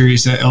truck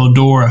series at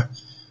Eldora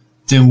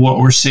than what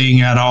we're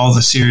seeing out of all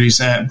the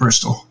series at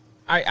Bristol.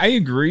 I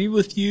agree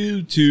with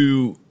you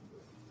to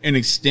an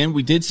extent.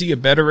 We did see a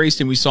better race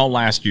than we saw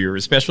last year,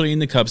 especially in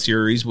the Cup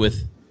Series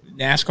with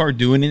NASCAR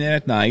doing it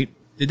at night.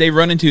 Did they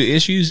run into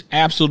issues?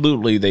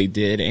 Absolutely they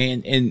did.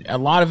 And a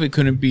lot of it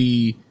couldn't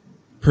be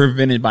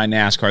prevented by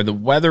NASCAR. The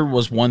weather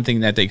was one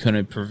thing that they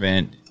couldn't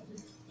prevent.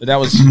 But that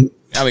was,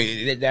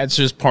 that's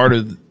just part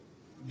of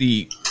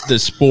the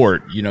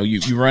sport. You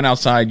run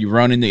outside, you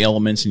run in the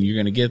elements, and you're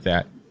going to get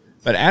that.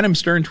 But Adam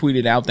Stern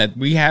tweeted out that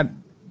we had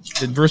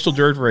the Bristol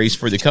Dirt Race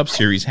for the Cup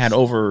Series had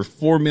over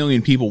 4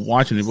 million people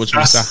watching it, which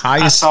was the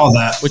highest. I saw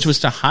that. Which was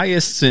the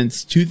highest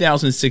since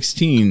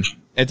 2016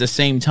 at the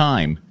same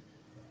time.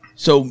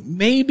 So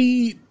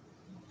maybe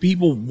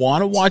people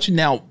want to watch it.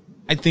 Now,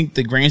 I think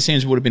the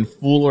grandstands would have been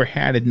fuller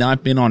had it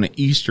not been on an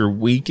Easter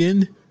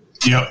weekend.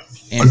 Yep.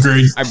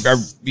 Agreed.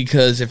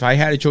 Because if I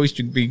had a choice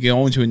to be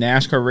going to a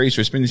NASCAR race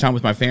or spending time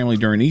with my family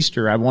during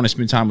Easter, I want to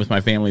spend time with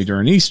my family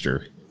during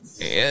Easter.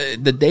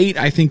 The date,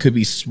 I think, could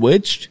be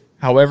switched.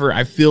 However,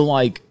 I feel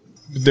like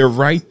they're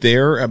right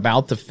there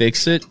about to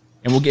fix it.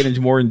 And we'll get into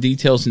more in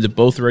details into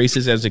both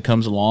races as it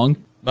comes along.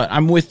 But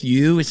I'm with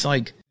you. It's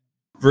like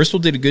Bristol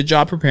did a good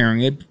job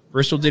preparing it.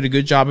 Bristol did a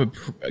good job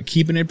of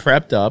keeping it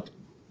prepped up.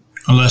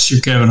 Unless you're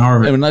Kevin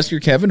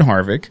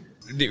Harvick.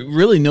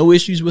 Really no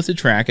issues with the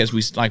track as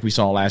we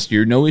saw last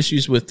year. No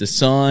issues with the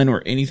sun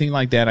or anything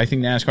like that. I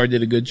think NASCAR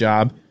did a good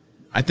job.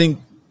 I think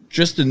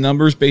just the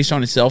numbers based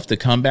on itself to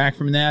come back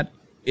from that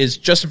is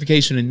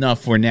justification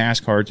enough for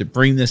NASCAR to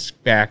bring this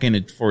back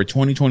in for a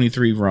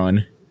 2023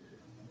 run.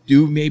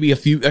 Do maybe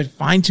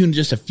fine tune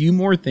just a few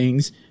more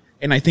things.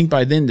 And I think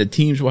by then the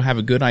teams will have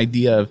a good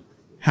idea of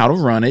how to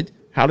run it,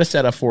 how to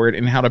set up for it,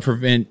 and how to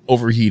prevent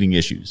overheating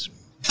issues.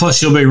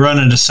 Plus, you'll be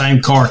running the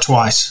same car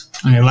twice.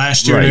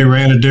 Last year they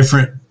ran a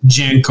different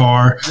gen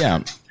car.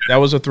 Yeah, that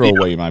was a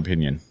throwaway in my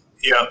opinion.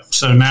 Yep.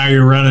 So now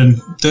you're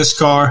running this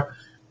car.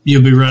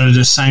 You'll be running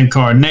the same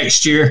car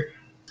next year.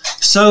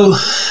 So,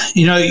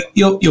 you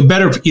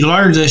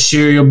learned this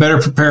year. You'll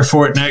better prepare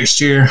for it next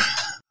year.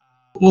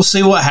 We'll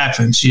see what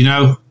happens.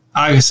 Like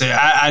I said,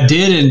 I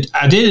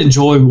did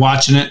enjoy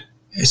watching it.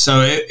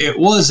 So it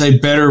was a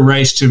better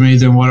race to me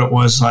than what it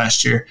was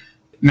last year.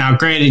 Now,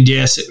 granted,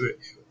 yes,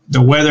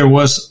 the weather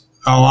was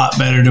a lot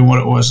better than what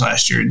it was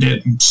last year. It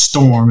didn't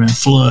storm and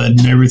flood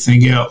and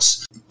everything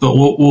else. But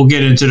we'll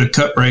get into the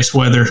Cup race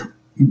weather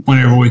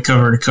whenever we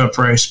cover the Cup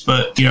race.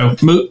 But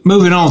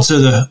moving on to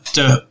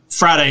the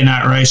Friday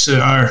night race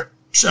or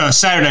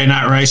Saturday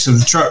night race of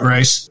the truck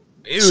race.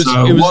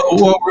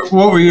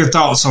 What were your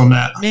thoughts on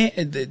that? Man,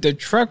 the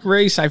truck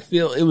race, I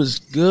feel it was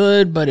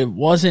good, but it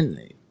wasn't.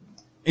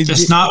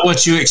 It's not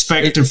what you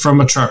expected from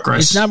a truck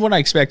race. It's not what I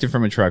expected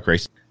from a truck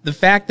race. The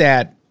fact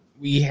that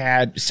we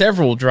had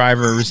several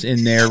drivers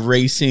in there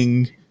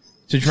racing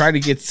to try to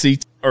get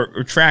seats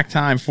or track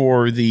time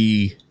for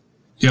the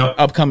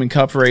upcoming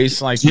Cup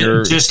race, like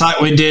just like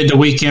we did the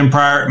weekend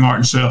prior at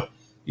Martinsville.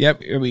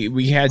 Yep,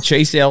 we had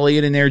Chase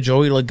Elliott in there,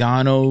 Joey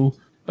Logano,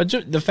 but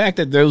the fact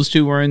that those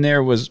two were in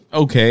there was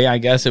okay. I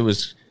guess it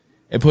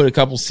put a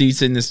couple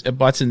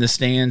butts in the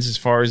stands as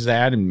far as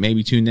that, and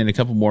maybe tuned in a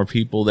couple more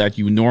people that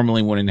you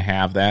normally wouldn't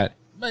have that.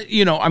 But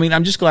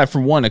I'm just glad for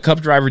one, a Cup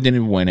driver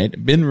didn't win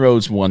it. Ben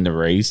Rhodes won the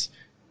race,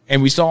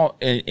 and we saw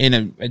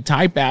in a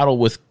tight battle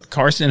with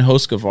Carson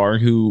Hocevar,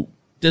 who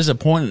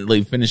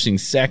disappointingly finishing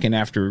second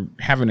after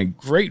having a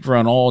great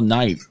run all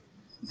night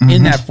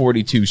in that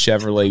 42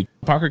 Chevrolet.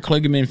 Parker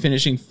Kligerman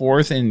finishing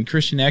fourth, and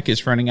Christian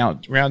Eckes rounding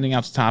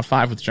out the top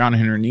five with John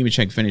Henry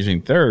Nemechek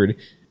finishing third.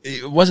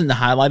 It wasn't the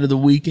highlight of the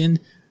weekend.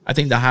 I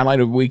think the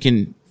highlight of the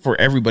weekend for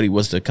everybody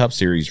was the Cup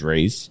Series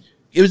race.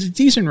 It was a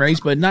decent race,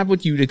 but not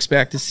what you'd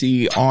expect to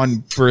see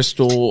on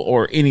Bristol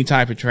or any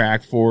type of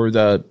track for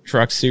the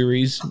Truck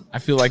Series. I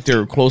feel like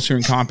they're closer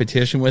in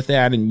competition with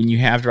that, and when you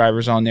have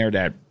drivers on there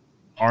that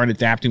aren't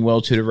adapting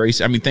well to the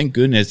race, I mean, thank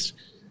goodness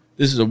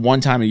this is a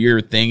one-time-a-year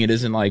thing. It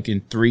isn't like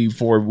in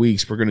 3-4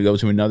 weeks we're going to go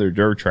to another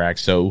dirt track.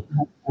 So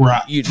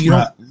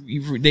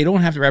they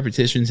don't have the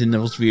repetitions in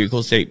those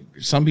vehicles.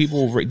 Some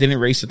people didn't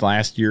race it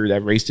last year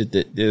that raced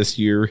it this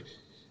year,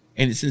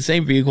 and it's the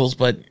same vehicles,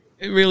 but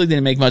it really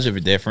didn't make much of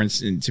a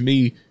difference. And to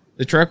me,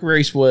 the truck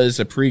race was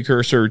a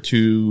precursor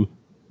to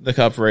the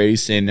Cup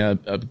race, and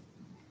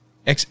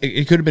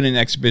it could have been an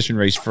exhibition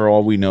race for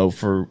all we know,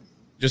 for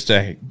just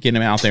to get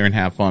them out there and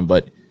have fun,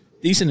 but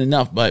decent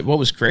enough. But what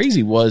was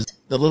crazy was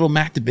the little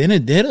Mac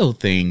DiBenedetto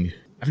thing.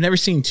 I've never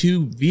seen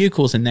two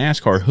vehicles in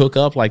NASCAR hook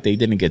up like they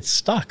didn't get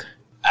stuck.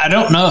 I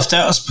don't know if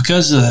that was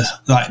because of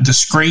the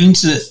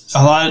screens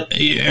that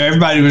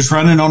everybody was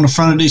running on the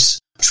front of these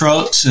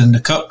trucks and the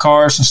Cup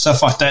cars and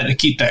stuff like that to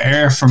keep the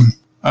air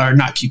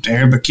keep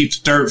the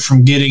dirt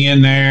from getting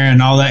in there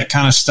and all that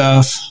kind of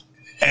stuff.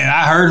 And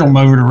I heard them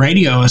over the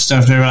radio and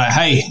stuff. They were like,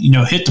 hey,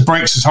 hit the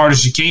brakes as hard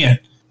as you can,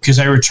 because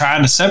they were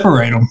trying to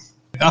separate them.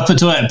 Up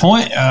until that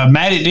point,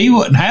 Matty D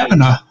wasn't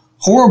having a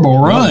horrible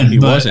run,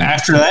 but wasn't.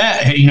 After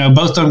that,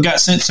 both of them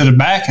got sent to the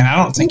back, and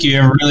I don't think he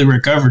ever really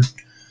recovered.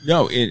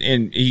 No,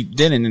 and he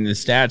didn't, and the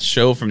stats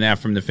show from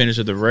the finish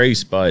of the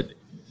race. But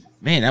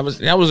man,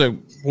 that was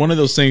one of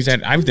those things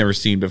that I've never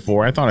seen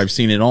before. I thought I've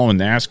seen it all in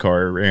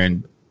NASCAR,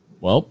 and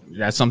well,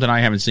 that's something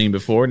I haven't seen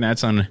before, and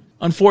that's an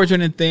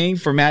unfortunate thing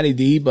for Matty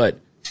D. But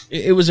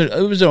it was an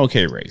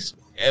okay race.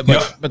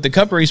 But the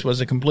Cup race was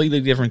a completely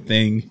different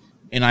thing.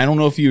 And I don't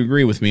know if you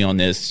agree with me on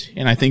this,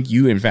 and I think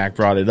you, in fact,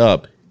 brought it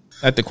up,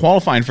 that the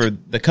qualifying for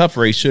the Cup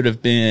race should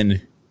have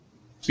been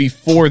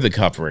before the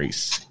Cup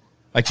race.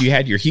 Like, you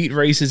had your heat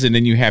races, and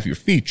then you have your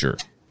feature.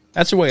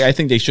 That's the way I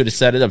think they should have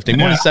set it up. If they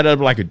want to set it up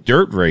like a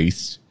dirt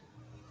race,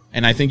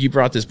 and I think you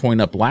brought this point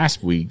up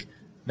last week,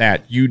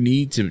 that you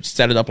need to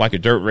set it up like a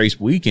dirt race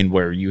weekend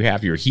where you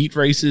have your heat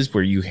races,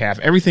 where you have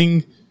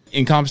everything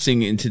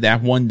encompassing into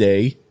that one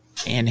day,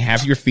 and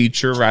have your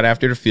feature right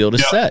after the field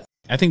is set.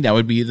 I think that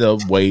would be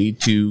the way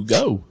to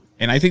go.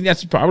 And I think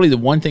that's probably the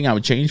one thing I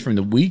would change from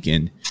the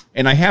weekend.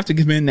 And I have to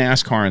commend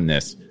NASCAR on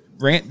this.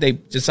 They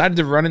decided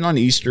to run it on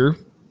Easter.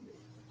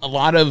 A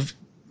lot of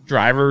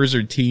drivers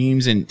or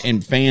teams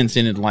and fans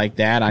didn't like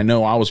that. I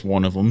know I was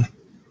one of them.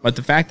 But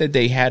the fact that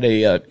they had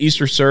a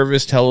Easter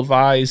service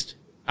televised,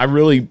 I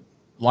really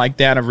like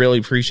that. I really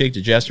appreciate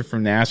the gesture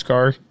from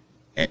NASCAR.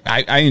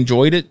 I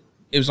enjoyed it.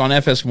 It was on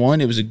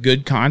FS1. It was a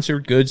good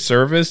concert, good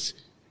service.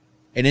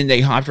 And then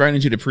they hopped right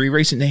into the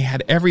pre-race, and they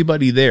had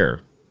everybody there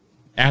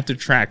at the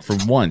track for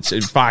once.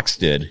 And Fox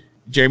did.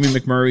 Jeremy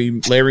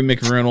McMurray, Larry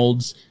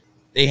McReynolds.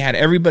 They had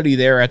everybody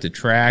there at the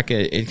track.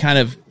 It kind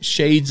of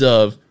shades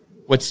of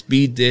what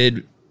Speed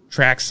did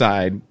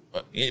trackside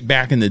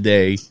back in the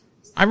day.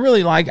 I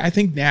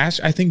think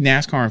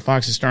NASCAR and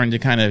Fox is starting to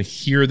kind of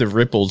hear the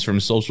ripples from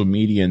social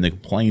media and the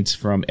complaints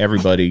from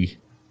everybody.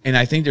 And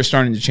I think they're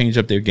starting to change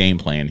up their game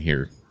plan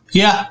here.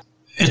 Yeah,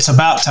 it's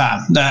about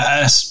time.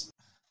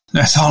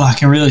 That's all I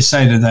can really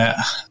say to that.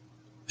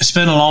 It's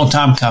been a long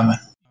time coming.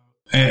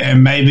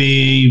 And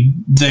maybe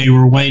they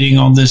were waiting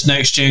on this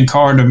next-gen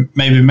car to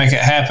maybe make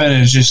it happen.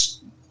 It's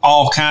just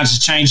all kinds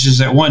of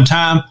changes at one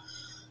time.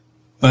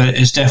 But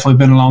it's definitely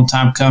been a long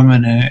time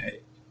coming. And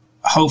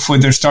hopefully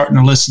they're starting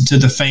to listen to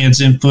the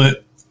fans'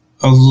 input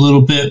a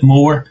little bit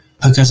more.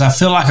 Because I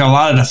feel like a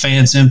lot of the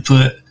fans'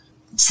 input,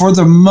 for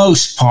the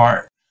most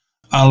part,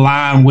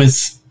 align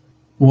with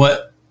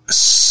what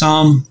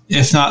some,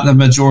 if not the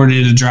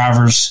majority of the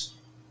drivers,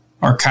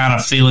 are kind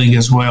of feeling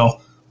as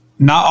well.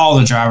 Not all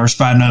the drivers,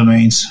 by no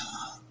means,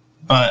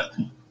 but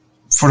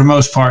for the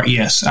most part,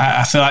 yes.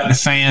 I feel like the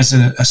fans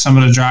and some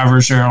of the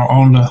drivers are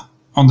on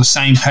the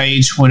same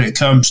page when it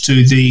comes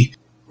to the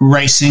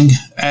racing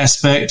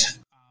aspect.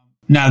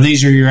 Now,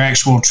 these are your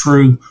actual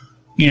true,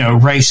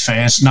 race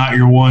fans, not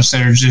your ones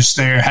that are just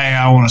there, hey,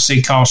 I want to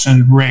see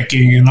caution,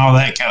 wrecking, and all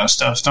that kind of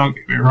stuff. Don't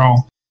get me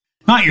wrong.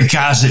 Not your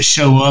guys that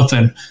show up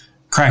and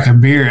crack a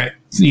beer at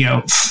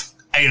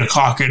 8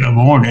 o'clock in the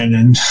morning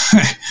and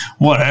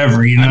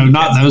whatever,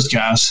 not those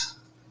guys.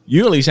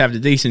 You at least have the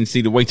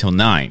decency to wait till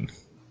 9.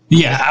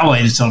 Yeah, I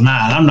waited till 9.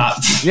 I'm not.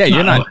 Yeah,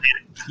 you're not.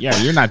 Yeah,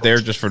 you're not there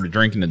just for the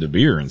drinking of the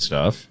beer and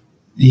stuff.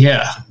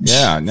 Yeah.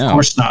 Yeah, no. Of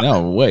course not.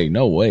 No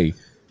way.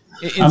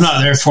 I'm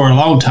not there for a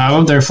long time.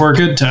 I'm there for a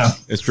good time.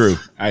 It's true.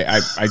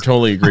 I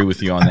totally agree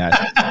with you on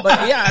that.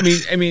 But yeah,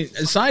 I mean,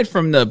 aside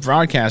from the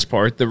broadcast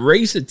part, the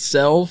race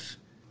itself,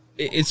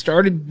 it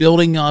started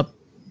building up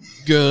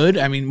good.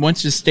 I mean,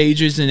 once the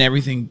stages and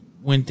everything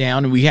went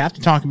down, and we have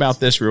to talk about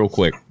this real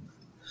quick.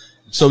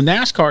 So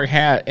NASCAR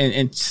had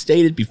and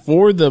stated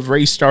before the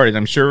race started,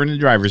 I'm sure in the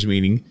drivers'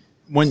 meeting,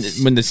 when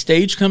the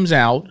stage comes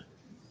out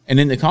and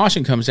then the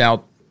caution comes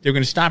out, they're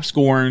going to stop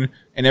scoring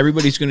and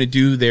everybody's going to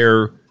do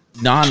their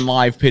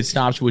non-live pit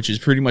stops, which is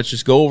pretty much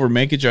just go over,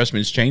 make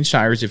adjustments, change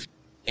tires,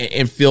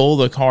 and fill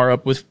the car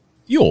up with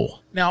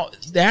fuel. Now,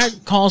 that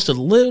caused a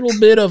little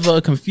bit of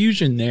a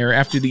confusion there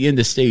after the end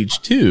of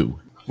stage 2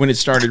 when it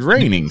started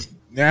raining.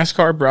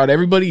 NASCAR brought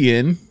everybody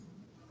in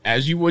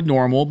as you would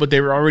normal, but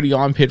they were already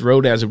on pit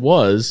road as it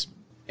was,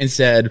 and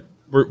said,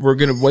 we're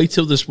going to wait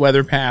till this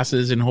weather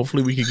passes and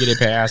hopefully we can get it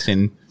passed.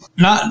 And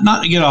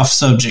not to get off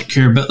subject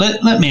here, but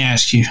let me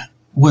ask you,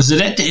 was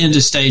it at the end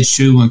of stage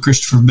 2 when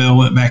Christopher Bell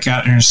went back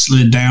out there and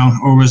slid down,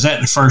 or was that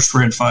the first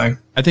red flag?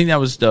 I think that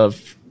was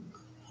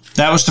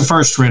the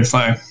first red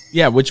flag.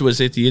 Yeah, which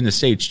was at the end of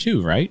stage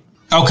 2, right?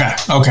 Okay,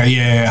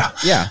 yeah.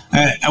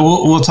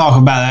 We'll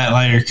talk about that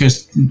later,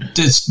 because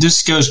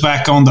this goes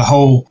back on the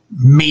whole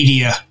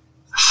media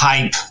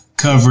hype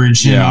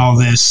coverage and all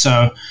this.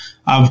 So,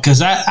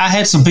 because I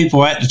had some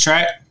people at the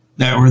track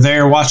that were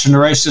there watching the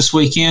race this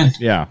weekend.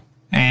 Yeah.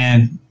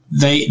 And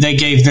they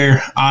gave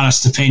their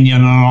honest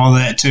opinion on all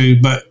that too.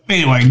 But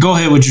anyway, go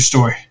ahead with your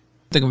story.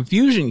 The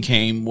confusion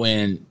came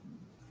when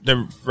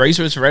the race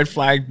was red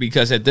flagged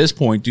because at this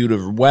point, due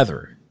to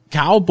weather,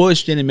 Kyle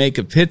Busch didn't make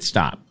a pit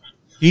stop.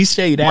 He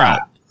stayed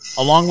out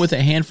along with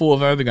a handful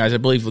of other guys. I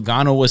believe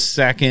Logano was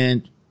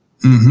second.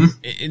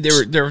 Mm-hmm.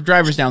 There were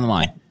drivers down the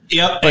line.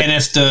 Yep. But,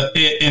 and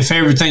if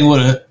everything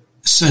would have,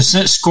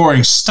 since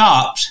scoring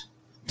stopped,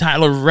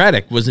 Tyler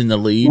Reddick was in the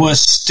lead. Was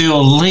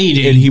still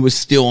leading. And he was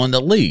still in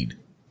the lead.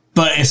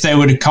 But if they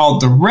would have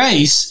called the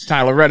race,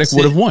 Tyler Reddick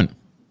would have won.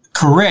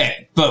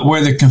 Correct. But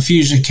where the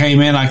confusion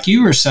came in, like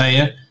you were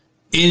saying,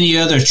 any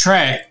other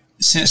track,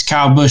 since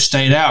Kyle Busch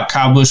stayed out,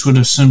 Kyle Busch would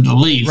have assumed the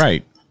lead.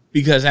 Right.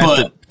 Because at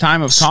the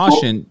time of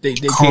caution, they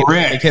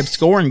kept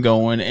scoring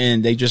going,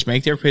 and they just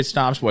make their pit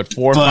stops, 4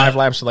 or 5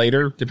 laps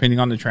later, depending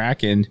on the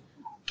track, and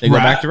they go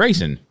back to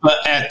racing.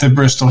 But at the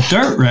Bristol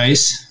Dirt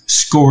Race,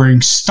 scoring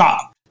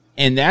stopped.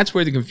 And that's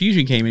where the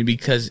confusion came in,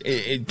 because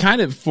it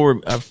kind of, for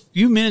a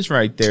few minutes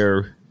right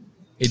there,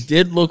 it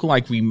did look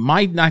like we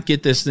might not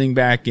get this thing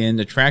back in.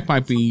 The track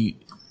might be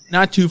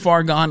not too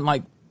far gone,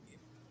 like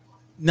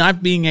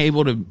not being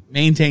able to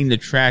maintain the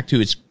track to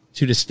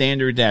the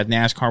standard that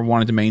NASCAR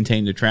wanted to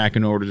maintain the track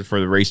in order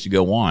for the race to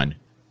go on.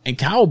 And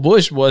Kyle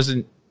Busch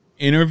wasn't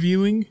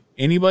interviewing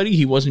anybody.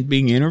 He wasn't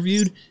being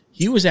interviewed.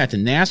 He was at the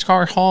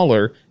NASCAR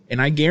hauler,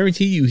 and I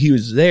guarantee you he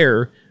was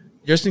there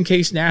just in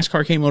case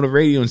NASCAR came on the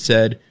radio and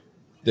said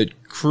the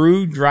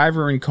crew,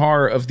 driver, and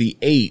car of the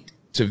 8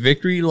 to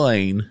Victory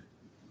Lane,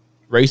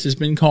 race has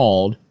been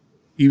called.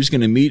 He was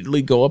going to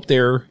immediately go up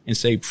there and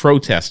say,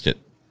 protest it.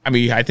 I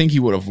mean, I think he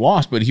would have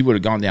lost, but he would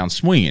have gone down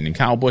swinging, and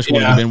Kyle Busch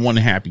would have been one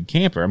happy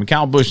camper. I mean,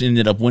 Kyle Busch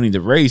ended up winning the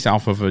race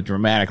off of a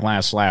dramatic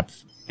last lap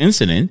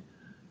incident.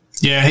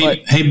 Yeah,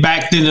 he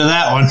backed into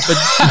that one.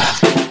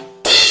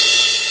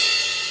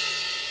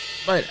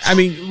 But I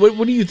mean,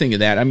 what do you think of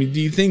that? I mean, do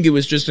you think it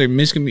was just a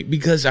miscommunication?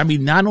 Because, I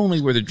mean, not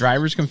only were the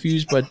drivers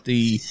confused, but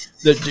the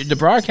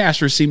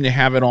broadcasters seemed to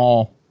have it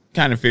all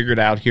kind of figured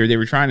out here. They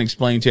were trying to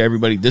explain to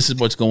everybody, this is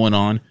what's going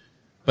on.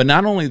 But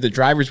not only the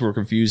drivers were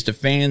confused, the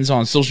fans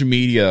on social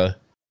media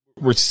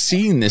were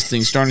seeing this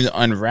thing starting to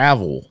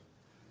unravel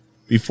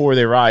before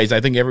their eyes.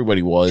 I think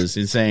everybody was,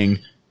 and saying,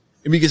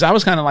 because I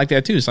was kind of like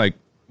that too. It's like,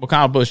 well,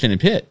 Kyle Busch didn't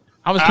pit.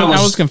 I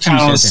was confused. Kind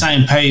of on the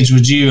same page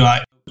with you.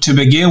 Like, to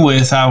begin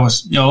with, I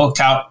was,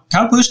 Kyle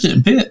Busch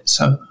didn't pit,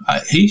 so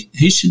he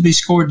should be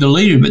scored the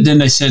leader. But then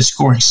they said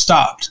scoring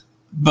stopped.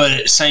 But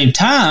at the same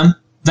time,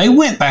 they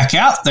went back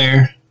out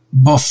there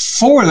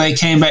before they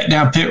came back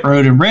down pit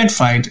road and red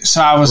flagged.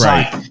 So I was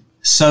like,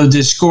 so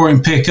did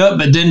scoring pick up?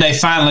 But then they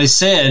finally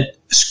said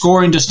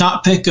scoring does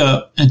not pick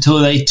up until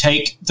they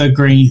take the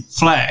green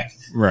flag.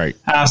 Right.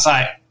 I was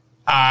like,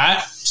 all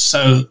right,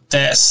 so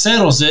that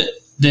settles it.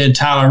 Then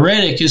Tyler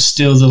Reddick is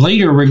still the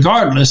leader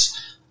regardless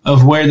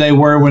of where they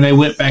were when they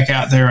went back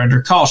out there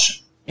under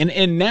caution. And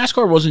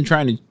NASCAR wasn't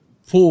trying to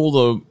pull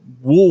the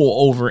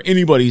wool over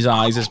anybody's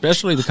eyes,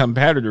 especially the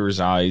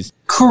competitor's eyes.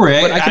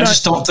 Correct. But I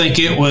just don't think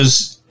it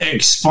was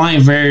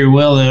explained very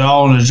well at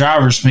all in the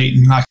driver's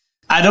meeting. Like,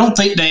 I don't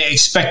think they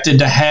expected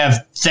to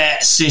have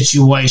that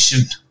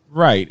situation.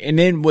 Right. And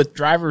then with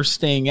drivers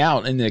staying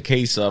out in the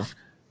case of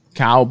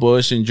Kyle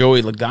Busch and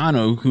Joey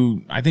Logano,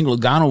 who I think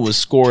Logano was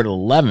scored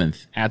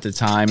 11th at the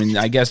time, and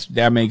I guess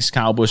that makes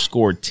Kyle Busch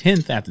score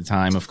 10th at the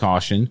time of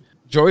caution.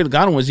 Joey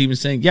Logano was even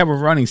saying, yeah, we're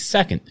running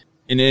second.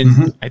 And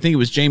then I think it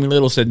was Jamie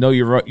Little said, no,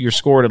 you're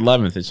scored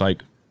 11th. It's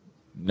like,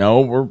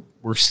 no,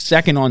 we're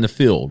second on the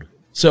field.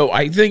 So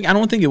I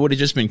don't think it would have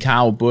just been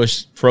Kyle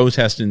Busch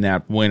protesting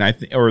that win.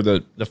 Or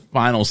the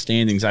final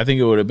standings. I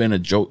think it would have been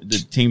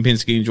the Team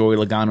Penske and Joey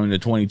Logano in the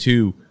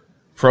 22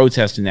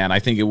 protesting that. I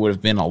think it would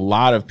have been a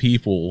lot of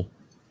people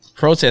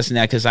protesting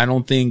that, because I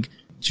don't think,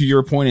 to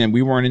your point, and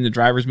we weren't in the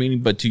drivers' meeting,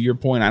 but to your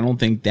point, I don't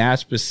think that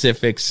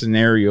specific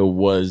scenario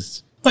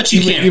was. But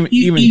you can't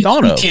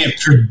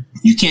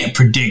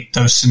predict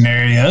those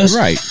scenarios,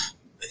 right?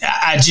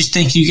 I just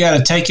think you got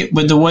to take it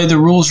with the way the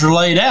rules are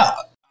laid out.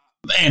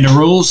 And the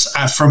rules,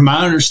 from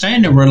my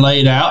understanding, were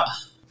laid out.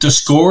 The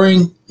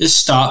scoring is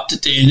stopped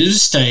at the end of the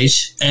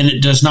stage, and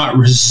it does not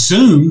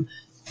resume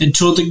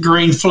until the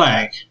green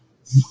flag.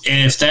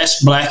 And if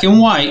that's black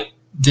and white,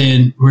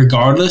 then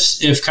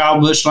regardless if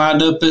Kyle Busch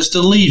lined up as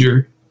the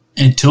leader,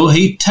 until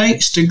he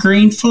takes the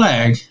green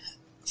flag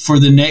for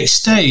the next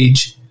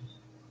stage,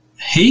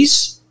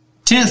 he's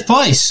 10th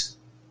place.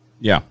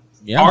 Yeah.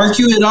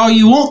 Argue it all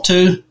you want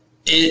to.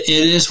 It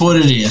is what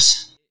it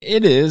is.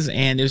 It is,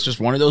 and it's just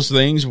one of those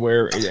things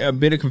where a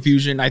bit of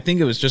confusion. I think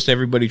it was just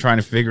everybody trying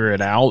to figure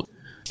it out,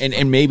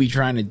 and maybe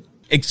trying to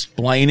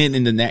explain it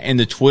in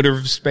the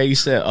Twitter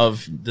space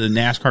of the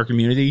NASCAR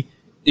community,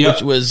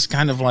 which was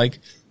kind of like,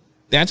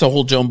 that's a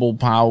whole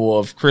jumbled pile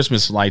of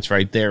Christmas lights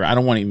right there. I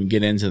don't want to even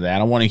get into that.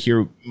 I want to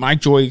hear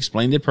Mike Joy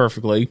explained it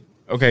perfectly.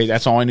 Okay,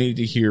 that's all I needed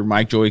to hear.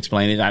 Mike Joy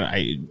explained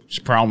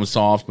it. Problem was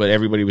solved, but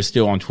everybody was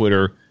still on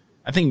Twitter.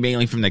 I think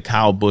mainly from the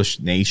Kyle Busch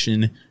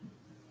Nation,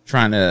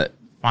 trying to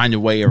find a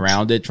way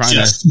around it, trying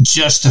to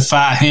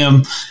justify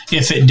him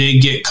if it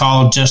did get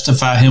called,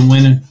 justify him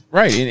winning.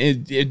 Right,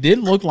 and it did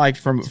look like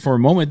for a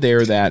moment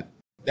there that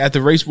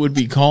the race would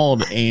be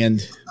called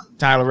and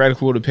Tyler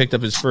Reddick would have picked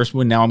up his first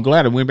win. Now I'm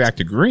glad it went back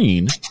to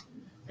green,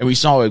 and we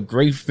saw a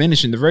great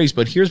finish in the race.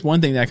 But here's one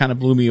thing that kind of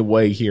blew me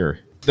away here.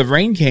 The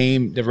rain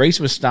came, the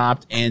race was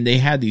stopped, and they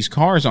had these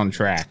cars on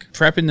track,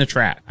 prepping the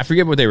track. I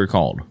forget what they were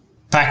called.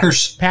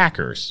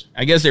 Packers.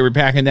 I guess they were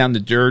packing down the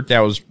dirt that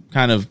was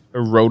kind of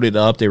eroded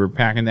up. They were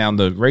packing down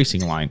the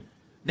racing line.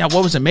 Now,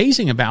 what was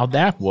amazing about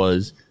that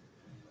was,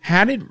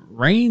 had it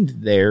rained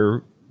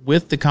there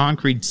with the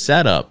concrete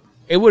setup,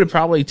 it would have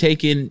probably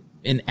taken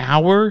an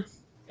hour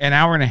and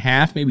a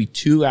half, maybe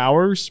 2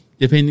 hours,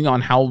 depending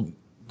on how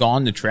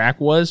gone the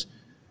track was,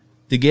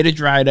 to get it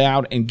dried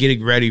out and get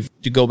it ready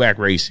to go back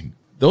racing.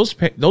 Those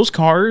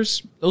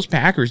Packers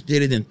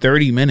did it in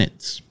 30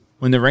 minutes.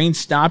 When the rain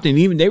stopped, and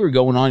even they were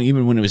going on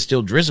even when it was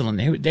still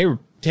drizzling, they were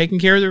taking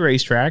care of the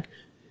racetrack.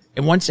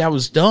 And once that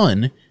was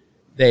done,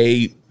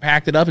 they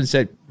packed it up and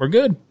said, "We're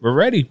good, we're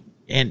ready."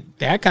 And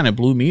that kind of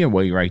blew me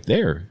away right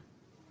there.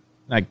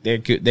 Like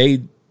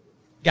they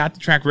got the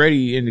track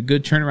ready in a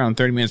good turnaround in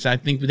 30 minutes. I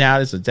think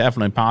that is a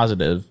definite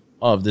positive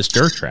of this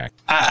dirt track.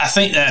 I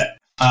think that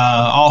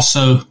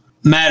also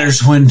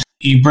matters when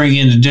you bring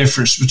in the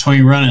difference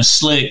between running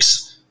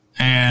slicks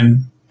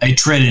and a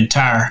treaded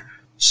tire.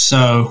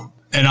 So.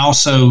 And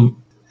also,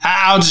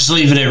 I'll just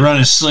leave it at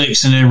running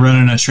slicks and then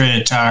running a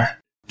treaded tire.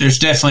 There's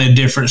definitely a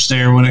difference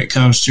there when it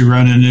comes to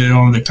running it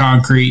on the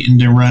concrete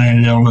and then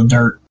running it on the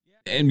dirt.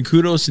 And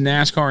kudos to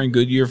NASCAR and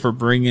Goodyear for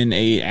bringing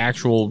a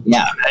actual.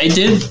 Yeah, they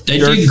did. They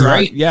did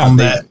great. Yeah, on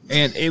that.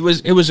 And it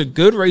was a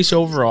good race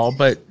overall.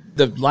 But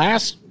the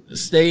last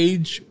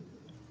stage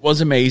was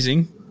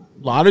amazing.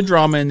 A lot of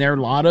drama in there.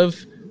 A lot of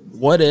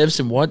what ifs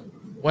and what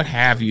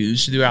have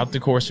yous throughout the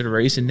course of the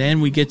race. And then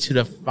we get to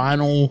the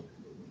final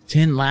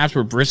 10 laps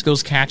where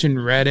Briscoe's catching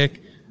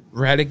Reddick.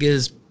 Reddick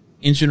is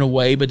inching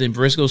away, but then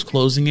Briscoe's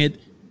closing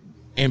it.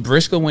 And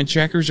Briscoe went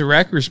checkers or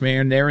wreckers,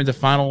 man, there in the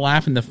final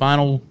lap in the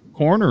final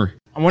corner.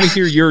 I want to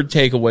hear your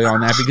takeaway on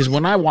that, because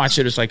when I watched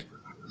it, it's like,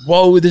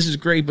 whoa, this is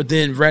great. But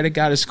then Reddick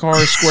got his car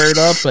squared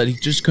up, but he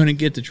just couldn't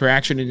get the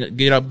traction and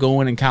get up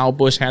going. And Kyle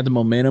Busch had the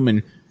momentum.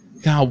 And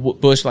Kyle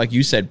Busch, like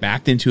you said,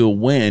 backed into a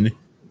win.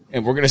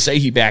 And we're going to say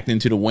he backed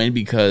into the win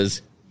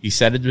because he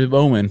said it to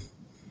Bowman.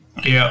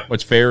 Yeah.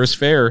 What's fair is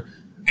fair.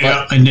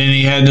 Yeah, and then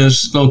he had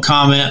those little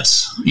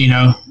comments, in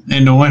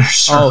the winner's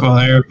circle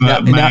there.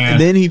 But and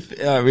then he,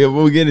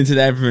 we'll get into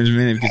that for a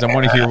minute because I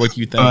want to hear what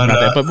you think about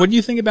that. But what do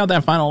you think about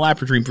that final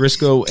lap between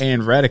Briscoe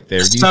and Reddick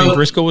there? Do you think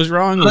Briscoe was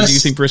wrong, or do you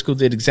think Briscoe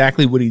did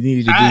exactly what he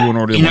needed to do in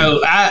order to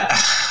win?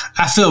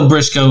 I feel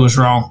Briscoe was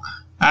wrong.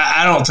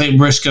 I don't think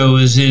Briscoe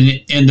is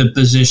in the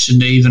position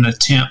to even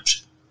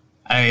attempt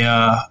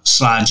a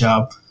slide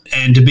job.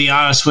 And to be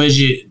honest with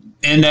you,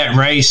 in that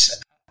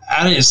race,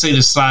 I didn't see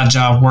the slide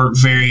job work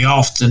very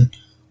often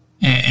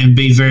and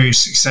be very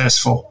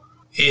successful.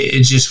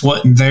 It just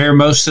wasn't there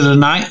most of the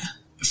night.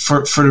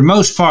 For the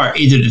most part,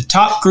 either the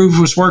top groove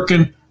was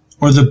working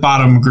or the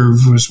bottom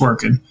groove was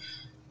working.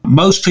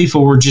 Most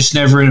people were just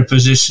never in a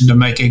position to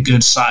make a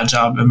good slide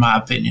job, in my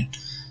opinion.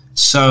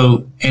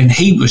 So, and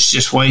he was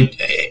just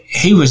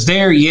he was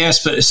there,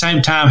 yes, but at the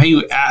same time,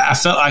 I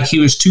felt like he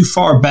was too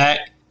far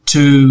back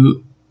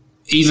to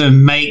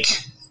even make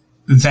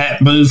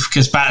that move,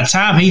 because by the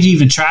time he'd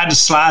even tried to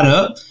slide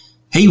up,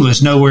 he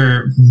was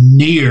nowhere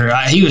near.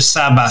 He was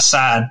side by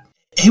side.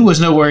 He was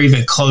nowhere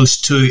even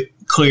close to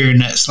clearing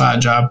that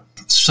slide job.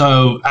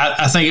 So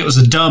I think it was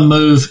a dumb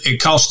move. It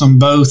cost them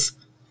both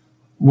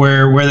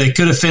where they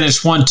could have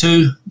finished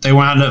 1-2. They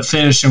wound up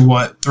finishing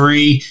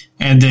 3,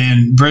 and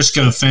then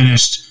Briscoe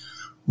finished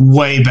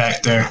way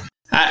back there.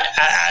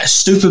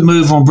 Stupid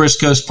move on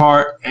Briscoe's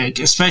part,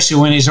 especially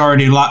when he's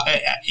already locked.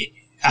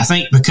 I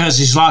think because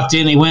he's locked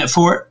in, he went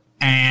for it,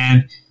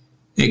 and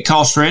it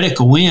cost Reddick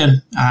a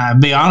win. I'll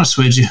be honest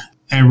with you.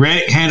 And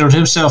Reddick handled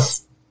himself.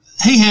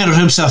 He handled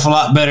himself a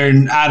lot better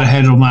than I'd have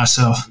handled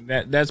myself.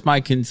 That's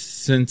my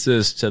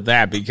consensus to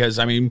that, because,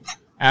 I mean,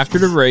 after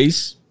the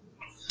race,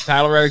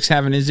 Tyler Reddick's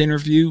having his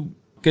interview,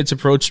 gets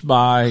approached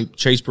by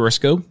Chase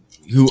Briscoe,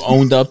 who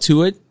owned up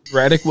to it.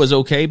 Reddick was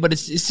okay, but it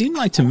seemed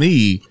like to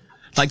me,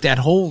 like that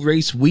whole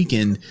race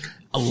weekend,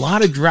 a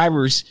lot of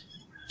drivers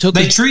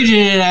treated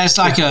it as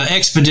like an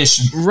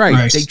expedition. Right.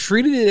 Race. They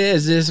treated it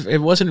as if it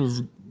wasn't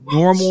a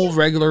normal,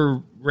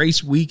 regular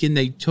race weekend.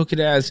 They took it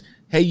as,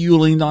 hey, you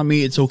leaned on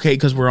me, it's okay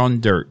because we're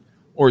on dirt.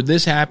 Or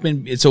this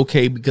happened, it's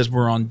okay because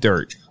we're on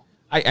dirt.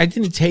 I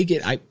didn't take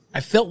it. I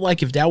felt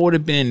like if that would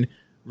have been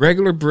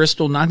regular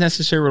Bristol, not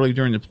necessarily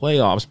during the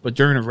playoffs, but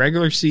during a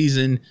regular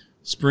season,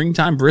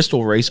 springtime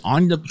Bristol race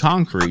on the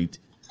concrete,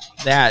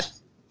 that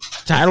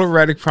Tyler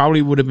Reddick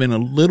probably would have been a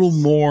little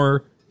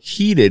more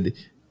heated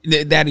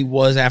that he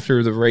was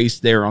after the race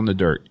there on the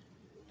dirt.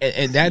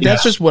 And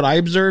that's just what I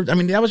observed. I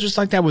mean, that was just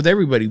like that with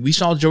everybody. We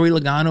saw Joey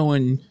Logano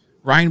and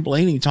Ryan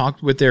Blaney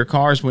talked with their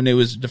cars when it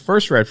was the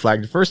first red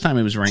flag, the first time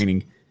it was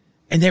raining,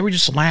 and they were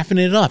just laughing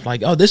it up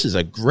like, oh, this is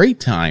a great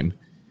time.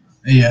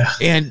 Yeah.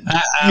 And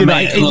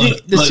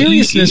the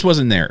seriousness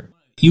wasn't there.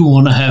 You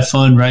want to have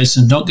fun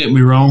racing, don't get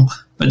me wrong,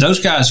 but those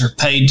guys are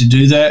paid to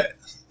do that.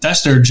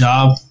 That's their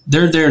job.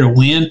 They're there to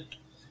win.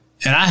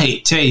 And I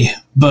hate to tell you,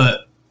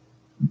 but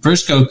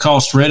Briscoe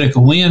cost Reddick a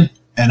win,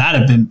 and I'd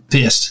have been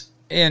pissed.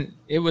 And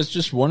it was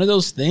just one of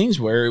those things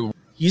where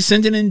he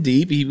sent it in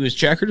deep. He was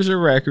checkers or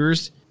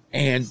wreckers.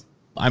 And,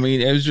 I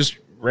mean, it was just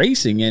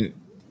racing. And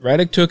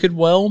Reddick took it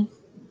well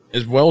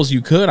as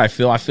you could, I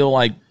feel. I feel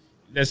like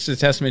that's a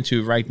testament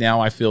to right now,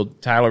 I feel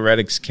Tyler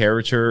Reddick's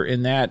character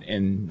in that.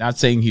 And not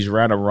saying he's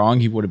right or wrong.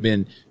 He would have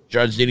been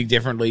judged any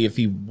differently if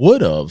he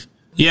would have.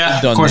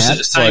 Yeah, of course, at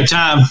the same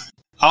time,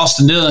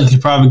 Austin Dillon could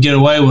probably get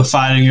away with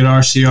fighting at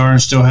RCR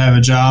and still have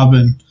a job,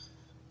 and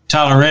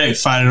Tyler Reddick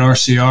fight at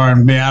RCR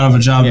and be out of a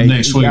job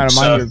next week.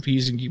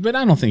 But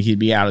I don't think he'd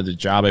be out of the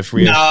job if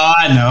we. No,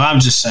 I know. I'm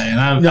just saying.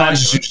 I'm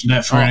just using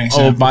that for an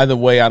example. Oh, by the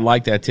way, I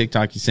like that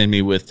TikTok you sent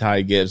me with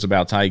Ty Gibbs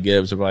about Ty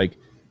Gibbs. I'm like,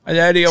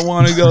 Daddy, I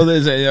want to go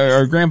this,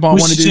 or Grandpa, I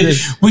want to do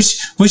this. We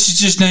should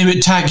just name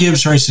it Ty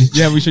Gibbs Racing.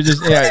 Yeah, we should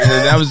just.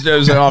 Yeah, that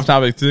was an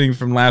off-topic thing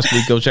from last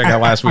week. Go check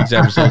out last week's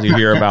episode to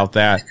hear about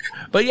that.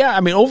 But yeah,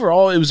 I mean,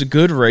 overall, it was a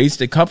good race.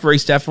 The Cup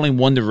race definitely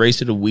won the race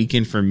of the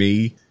weekend for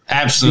me.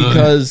 Absolutely,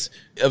 because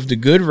of the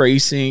good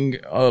racing,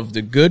 of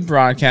the good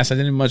broadcast. I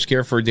didn't much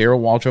care for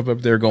Darrell Waltrip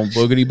up there going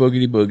boogity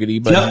boogity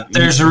boogity. But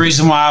there's a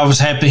reason why I was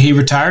happy he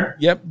retired.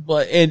 Yep,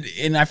 but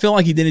and I feel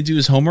like he didn't do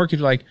his homework. He's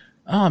like,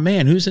 oh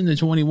man, who's in the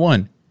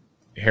 21?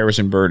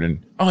 Harrison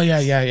Burden. Oh,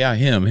 yeah,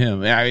 him.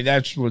 I mean,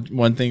 that's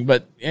one thing.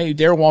 But, hey,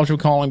 Darrell Waltrip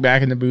calling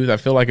back in the booth, I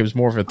feel like it was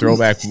more of a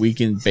throwback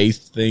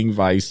weekend-based thing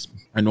vice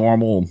a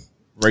normal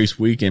race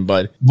weekend.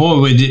 But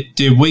boy,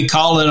 did we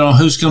call it on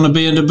who's going to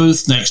be in the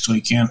booth next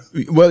weekend?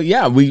 Well,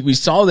 yeah, we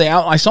saw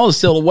I saw the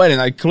silhouette, and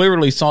I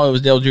clearly saw it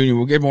was Dale Jr.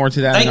 We'll get more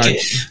to that.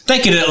 They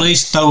could at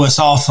least throw us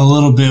off a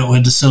little bit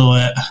with the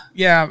silhouette.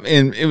 Yeah,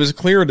 and it was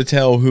clear to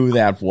tell who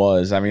that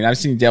was. I mean, I've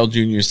seen Dale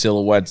Jr.'s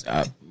silhouettes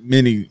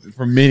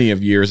for many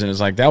of years, and it's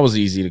like that was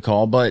easy to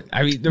call. But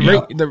I mean,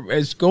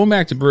 it's going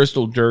back to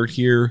Bristol Dirt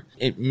here.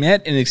 It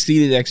met and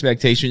exceeded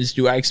expectations.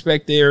 Do I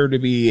expect there to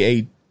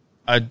be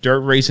a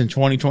dirt race in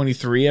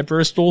 2023 at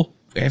Bristol?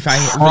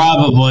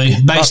 Probably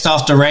based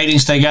off the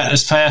ratings they got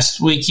this past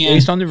weekend.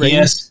 Based on the ratings,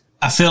 yes.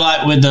 I feel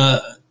like with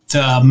the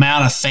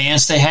amount of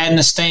fans they had in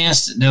the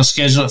stands, they'll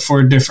schedule it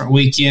for a different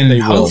weekend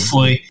and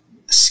hopefully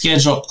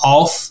schedule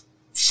off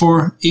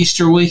for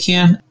Easter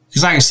weekend.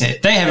 Because like I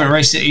said, they haven't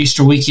raced at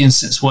Easter weekend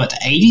since, what, the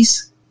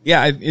 80s?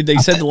 Yeah, they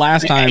said the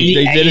last time they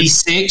did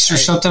 86 or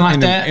something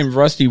like that. And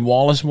Rusty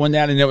Wallace won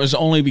that, and it was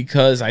only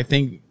because I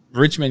think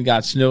Richmond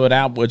got snowed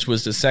out, which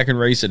was the second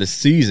race of the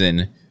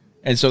season.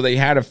 And so they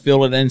had to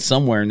fill it in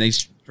somewhere, and they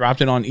dropped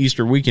it on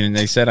Easter weekend, and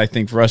they said, I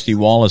think Rusty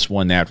Wallace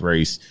won that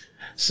race.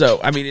 So,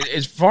 I mean,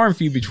 it's far and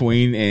few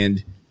between,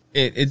 and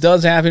it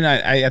does happen.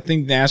 I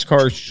think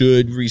NASCAR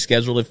should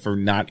reschedule it for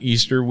not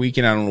Easter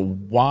weekend. I don't know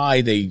why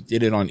they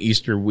did it on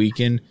Easter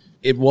weekend.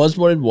 It was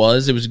what it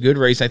was. It was a good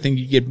race. I think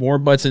you get more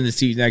butts in the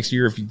seat next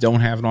year if you don't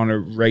have it on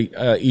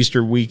a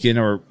Easter weekend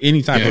or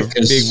any type of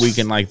big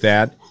weekend like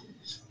that.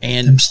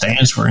 And them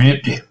stands were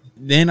empty.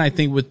 Then I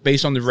think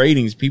based on the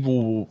ratings,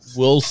 people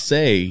will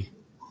say,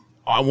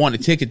 oh, I want a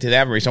ticket to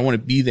that race. I want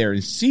to be there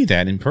and see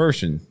that in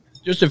person.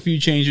 Just a few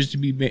changes to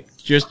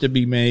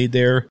be made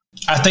there.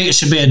 I think it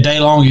should be a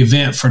day-long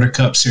event for the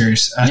Cup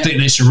Series. I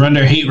think they should run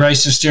their heat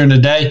races during the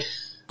day.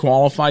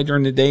 Qualify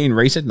during the day and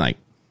race at night.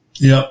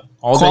 Yep.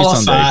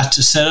 Qualify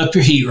to set up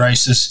your heat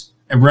races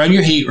and run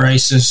your heat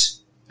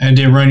races and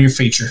then run your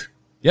feature.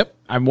 Yep.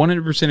 I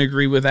 100%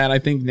 agree with that. I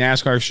think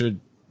NASCAR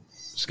should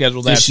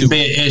schedule that.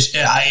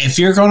 If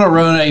you're going to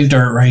run a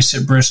dirt race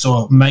at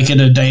Bristol, make it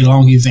a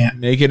day-long event.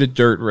 Make it a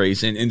dirt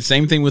race. And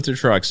same thing with the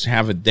trucks.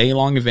 Have a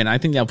day-long event. I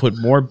think that'll put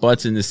more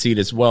butts in the seat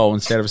as well,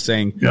 instead of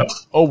saying,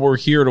 oh, we're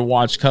here to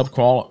watch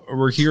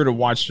we're here to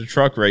watch the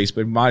truck race,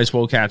 but might as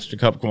well catch the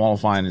Cup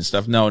qualifying and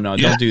stuff. No,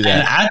 don't do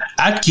that. And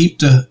I'd keep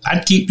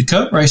the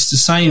Cup race the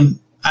same.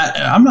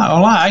 I'm not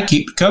gonna lie, I'd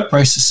keep the Cup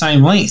race the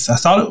same length. I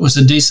thought it was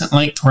a decent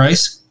length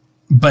race,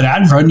 but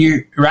I'd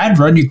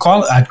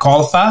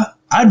qualify.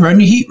 I'd run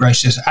you heat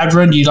races. I'd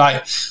run you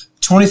like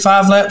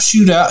 25 lap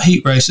shootout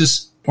heat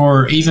races,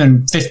 or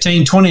even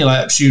 15, 20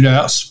 lap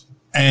shootouts,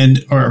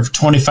 or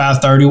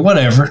 25, 30,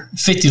 whatever,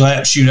 50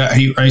 lap shootout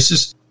heat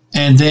races.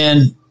 And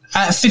then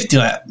 50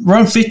 lap,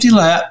 run 50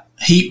 lap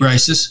heat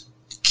races.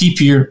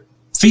 Keep your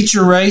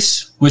feature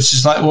race, which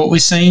is like what we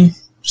seen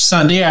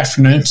Sunday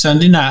afternoon,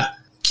 Sunday night.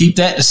 Keep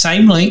that the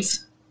same length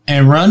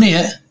and run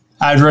it.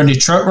 I'd run your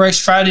truck race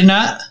Friday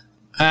night.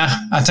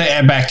 I take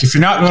that back. If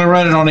you're not going to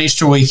run it on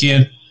Easter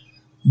weekend,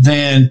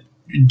 then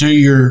do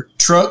your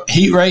truck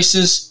heat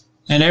races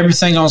and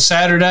everything on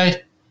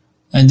Saturday,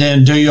 and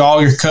then do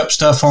all your Cup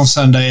stuff on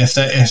Sunday if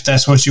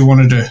that's what you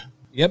want to do.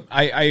 Yep,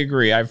 I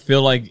agree. I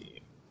feel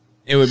like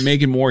it would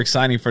make it more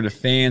exciting for the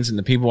fans and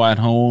the people at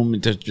home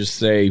to just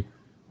say,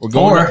 we're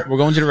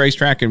going to the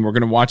racetrack and we're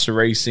going to watch the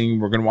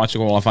racing, we're going to watch the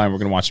qualifying, we're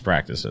going to watch the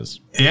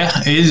practices. Yeah,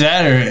 is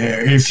that,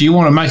 or if you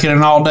want to make it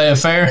an all-day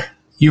affair,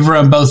 you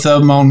run both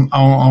of them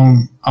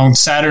on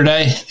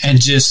Saturday and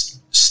just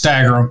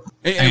stagger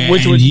them.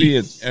 Which would be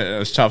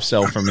a tough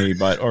sell for me,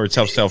 or a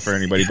tough sell for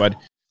anybody. But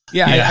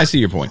yeah. I see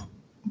your point.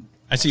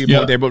 I see your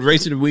point there. But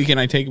race of the weekend,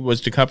 I take it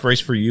was the Cup race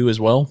for you as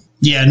well.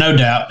 Yeah, no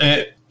doubt.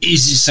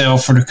 Easy sell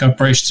for the Cup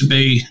race to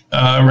be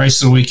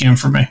race of the weekend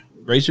for me.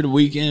 Race of the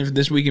weekend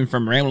this weekend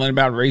from Rambling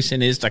About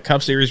Racing is the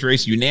Cup Series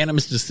race,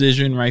 unanimous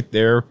decision right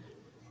there.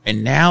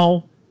 And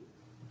now,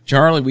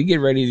 Charlie, we get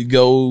ready to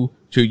go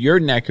to your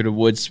neck of the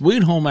woods,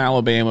 Sweet Home,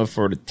 Alabama,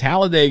 for the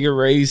Talladega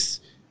race,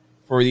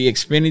 for the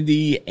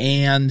Xfinity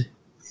and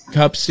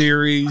Cup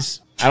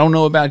Series. I don't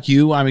know about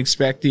you. I'm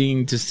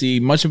expecting to see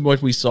much of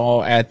what we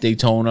saw at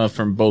Daytona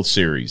from both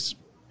series.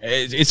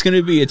 It's going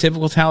to be a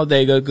typical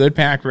Talladega, good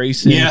pack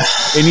racing. Yeah.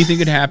 Anything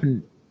could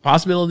happen.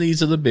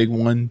 Possibilities are the big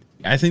one.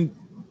 I think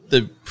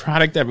the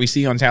product that we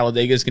see on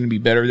Talladega is going to be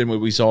better than what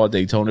we saw at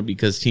Daytona,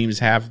 because teams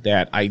have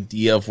that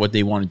idea of what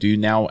they want to do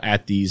now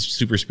at these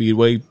super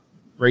speedway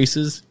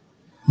races.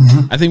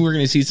 Mm-hmm. I think we're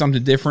going to see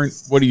something different.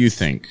 What do you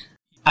think?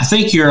 I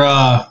think your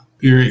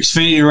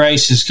Xfinity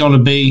race is going to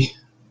be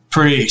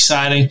pretty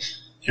exciting.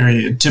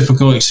 Your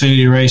typical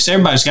Xfinity race,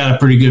 everybody's got a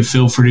pretty good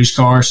feel for these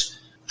cars.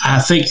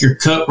 I think your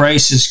Cup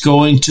race is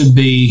going to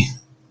be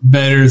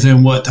better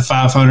than what the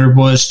 500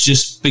 was,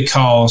 just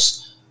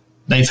because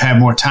they've had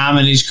more time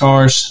in these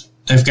cars.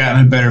 They've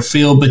gotten a better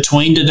feel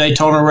between the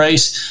Daytona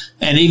race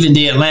and even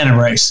the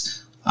Atlanta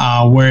race,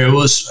 where it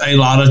was a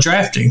lot of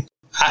drafting.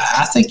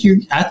 I think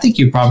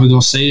you're probably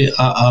going to see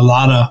a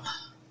lot of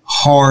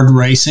hard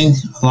racing,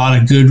 a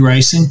lot of good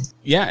racing.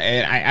 Yeah,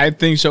 and I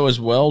think so as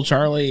well,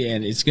 Charlie.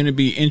 And it's going to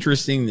be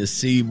interesting to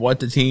see what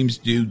the teams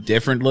do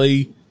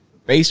differently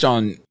based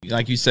on,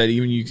 like you said,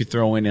 even you could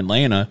throw in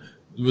Atlanta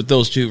with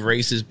those two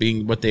races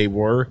being what they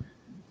were.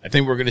 I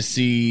think we're going to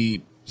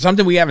see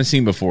something we haven't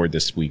seen before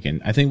this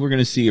weekend. I think we're going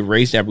to see a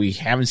race that we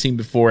haven't seen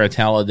before at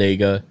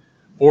Talladega,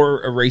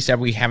 or a race that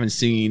we haven't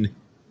seen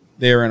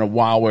there in a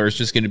while, where it's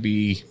just going to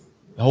be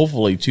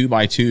hopefully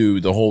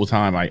 2x2 the whole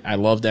time. I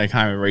love that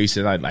kind of race,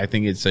 and I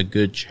think it's a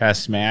good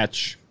chess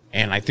match.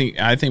 And I think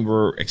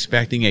we're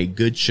expecting a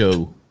good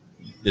show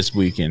this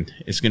weekend.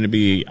 It's going to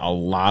be a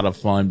lot of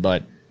fun.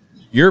 But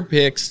your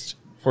picks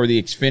for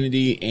the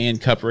Xfinity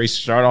and Cup race,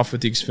 start off with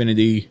the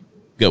Xfinity.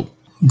 Go.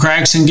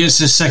 Gragson gets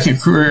his second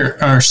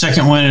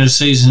win of the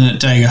season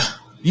at Dega.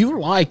 You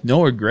like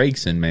Noah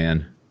Gragson,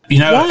 man. You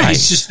know, why?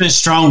 He's just been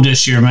strong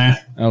this year, man.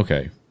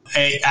 Okay.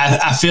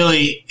 I feel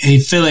he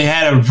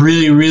had a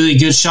really, really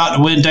good shot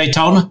to win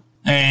Daytona,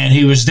 and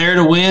he was there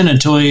to win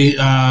until he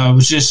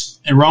was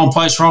just in the wrong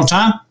place, wrong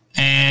time.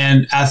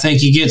 And I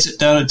think he gets it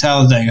done at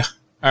Talladega.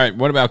 All right,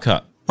 what about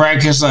Cup?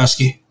 Brad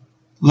Keselowski,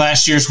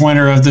 last year's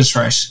winner of this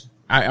race.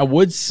 I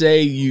would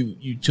say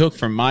you took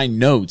from my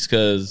notes,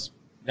 because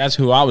that's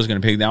who I was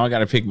going to pick. Now I got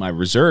to pick my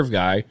reserve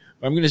guy.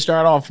 But I'm going to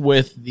start off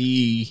with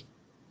the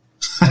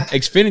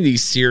Xfinity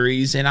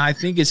Series, and I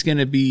think it's going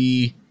to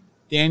be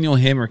Daniel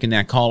Hemrick in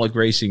that Kaulig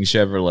Racing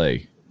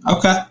Chevrolet.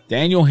 Okay.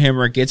 Daniel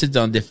Hemrick gets it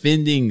done,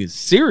 defending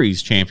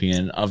series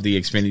champion of the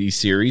Xfinity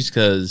Series,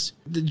 because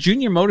the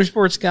junior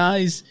motorsports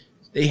guys,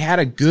 they had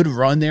a good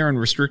run there in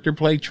restrictor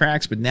plate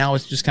tracks, but now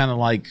it's just kind of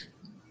like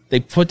they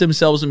put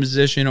themselves in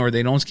position, or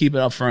they don't keep it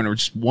up front, or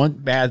just one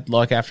bad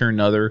luck after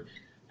another.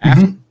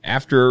 Mm-hmm.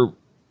 After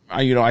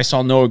I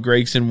saw Noah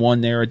Gragson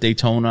won there at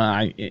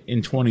Daytona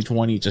in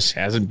 2020. It just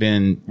hasn't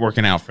been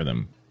working out for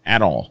them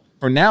at all.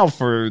 For now,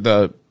 for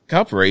the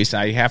Cup race,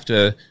 I have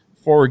to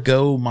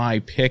forego my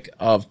pick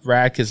of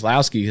Brad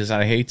Keselowski, because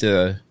I hate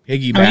to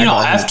piggyback. You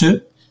don't have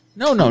to.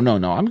 No.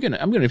 I'm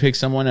gonna pick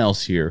someone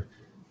else here.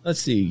 let's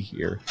see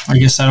here. I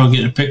guess I don't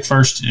get to pick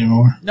first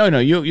anymore. No,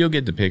 you'll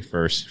get to pick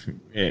first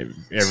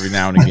every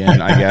now and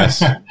again, I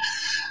guess.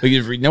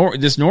 Because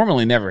this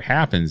normally never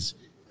happens.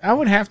 I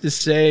would have to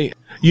say,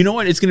 you know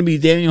what? It's going to be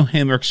Daniel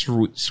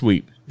Hemric's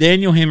sweep.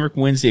 Daniel Hemric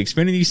wins the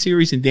Xfinity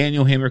Series, and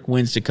Daniel Hemric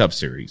wins the Cup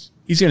Series.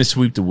 He's going to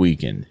sweep the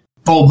weekend.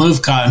 Bold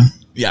move, Cotton.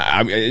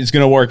 Yeah, it's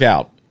going to work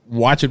out.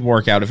 Watch it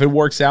work out. If it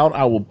works out,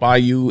 I will buy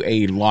you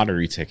a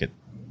lottery ticket.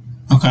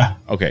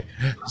 Okay.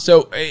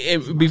 So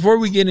before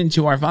we get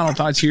into our final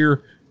thoughts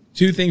here,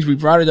 two things. We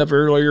brought it up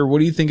earlier. What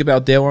do you think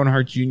about Dale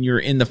Earnhardt Jr.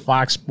 in the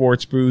Fox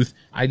Sports booth?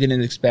 I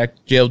didn't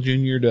expect Dale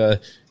Jr.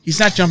 to... He's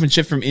not jumping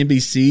ship from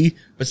NBC,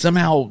 but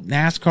somehow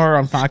NASCAR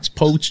on Fox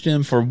poached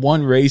him for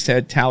one race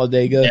at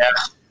Talladega. Yeah.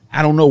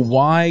 I don't know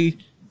why.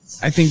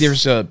 I think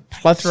there's a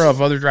plethora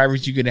of other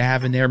drivers you could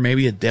have in there,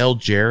 maybe a Dale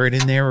Jarrett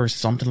in there or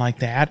something like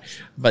that.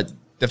 But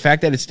the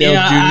fact that it's Dale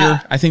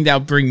Jr., I think that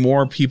would bring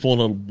more people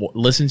to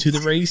listen to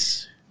the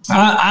race.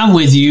 I'm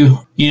with you,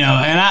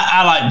 and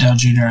I like Dale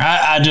Jr.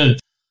 I do.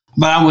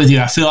 But I'm with you.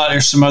 I feel like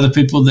there's some other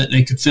people that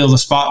they could fill the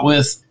spot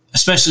with,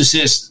 especially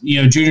since,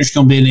 Junior's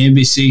going to be in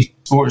the NBC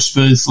Sports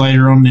booth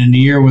later on in the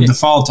year with the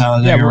fall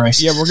Talladega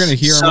race. Yeah, we're going to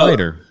hear him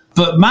later.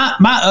 But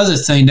my other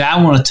thing that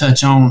I want to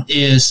touch on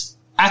is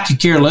I could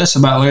care less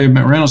about Larry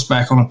McReynolds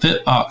back on a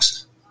pit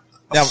box.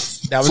 That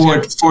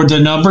was for the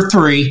number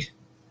 3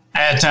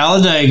 at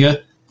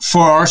Talladega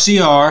for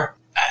RCR.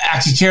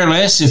 I could care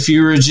less if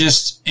you were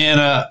just in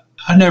I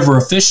never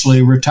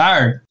officially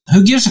retired.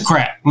 Who gives a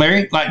crap,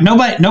 Larry? Like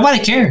nobody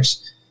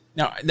cares.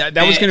 No, that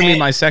was going to be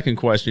my second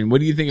question. What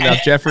do you think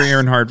about Jeffrey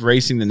Earnhardt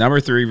racing the number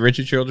 3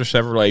 Richard Childress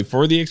Chevrolet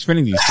for the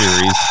Xfinity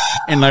Series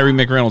and Larry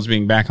McReynolds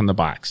being back on the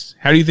box?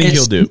 How do you think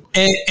he'll do?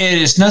 It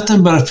is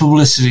nothing but a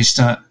publicity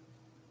stunt.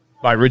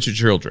 By Richard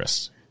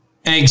Childress.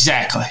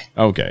 Exactly.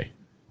 Okay.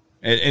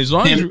 As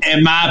long as,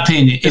 in my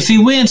opinion, if he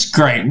wins,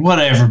 great,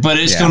 whatever. But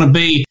it's going to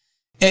be,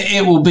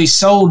 it will be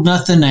sold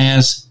nothing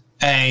as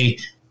look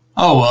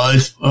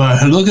at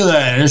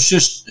that.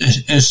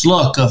 It's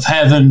luck of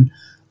having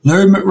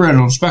Larry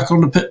McReynolds back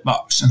on the pit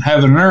box and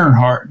having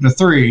Earnhardt, the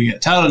 3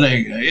 at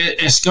Talladega.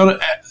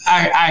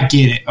 I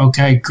get it.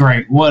 Okay,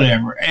 great,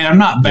 whatever. And I'm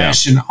not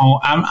bashing on.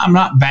 I'm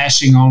not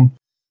bashing on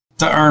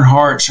the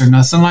Earnhardts or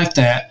nothing like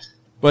that.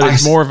 But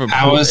it's more of a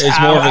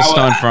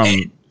stunt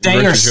from.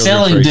 They are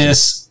selling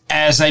this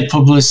as a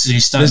publicity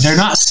stunt. They're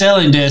not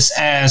selling this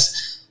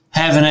as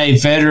having a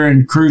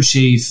veteran crew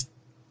chief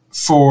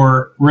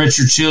for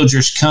Richard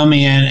Childress come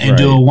in and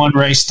do a one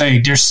race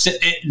thing.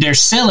 They're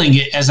selling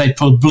it as a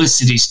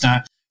publicity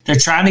stunt. They're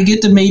trying to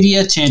get the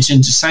media attention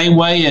the same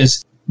way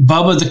as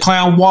Bubba the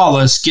Clown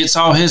Wallace gets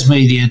all his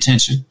media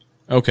attention.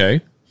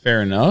 Okay,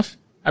 fair enough.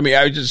 I mean,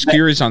 I was just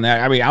curious on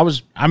that. I mean,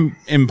 I'm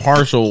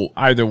impartial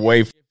either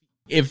way.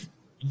 If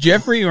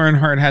Jeffrey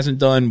Earnhardt hasn't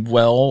done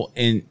well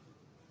and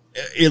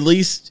at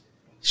least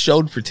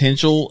showed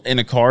potential in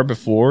a car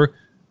before,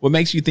 what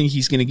makes you think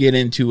he's going to get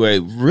into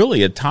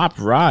a top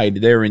ride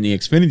there in the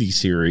Xfinity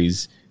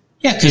Series?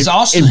 Yeah, because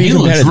Austin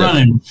Hill is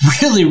running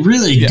really,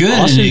 really good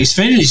in the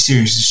Xfinity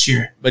Series this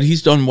year. But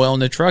he's done well in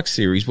the Truck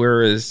Series,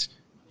 whereas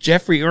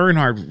Jeffrey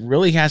Earnhardt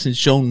really hasn't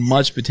shown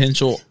much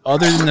potential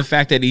other than the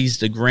fact that he's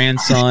the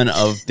grandson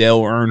of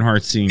Dale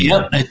Earnhardt Sr.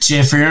 Yep, that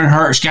Jeffrey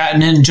Earnhart's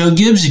gotten in Joe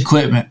Gibbs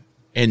equipment.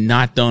 And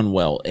not done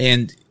well.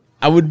 And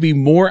I would be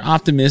more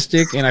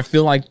optimistic, and I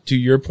feel like, to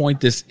your point,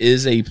 this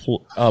is a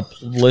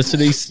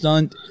publicity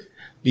stunt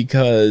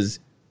because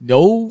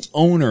no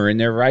owner in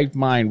their right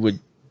mind would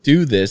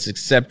do this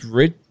except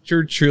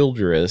Richard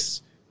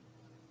Childress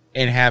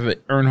and have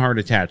Earnhardt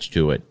attached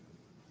to it.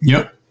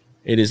 Yep.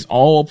 It is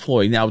all a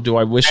ploy. Now, do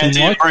I wish him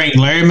luck? And bring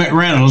Larry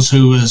McReynolds,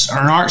 who was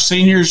Earnhardt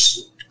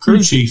Sr.'s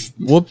crew chief.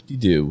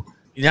 Whoop-de-doo.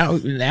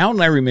 Now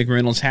Larry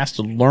McReynolds has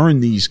to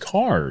learn these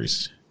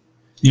cars.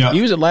 Yeah.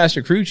 He was a last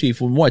year crew chief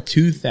in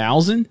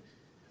 2000?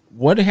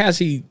 What has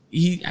he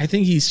I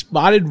think he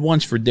spotted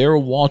once for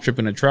Darrell Waltrip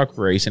in a truck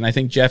race, and I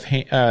think Jeff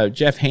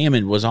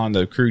Hammond was on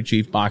the crew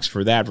chief box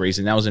for that race,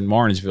 and that was in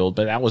Martinsville,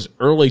 but that was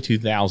early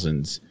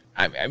 2000s.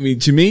 I mean,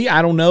 to me,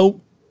 I don't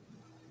know.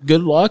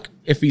 Good luck.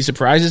 If he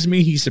surprises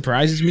me, he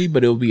surprises me,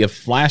 but it will be a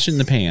flash in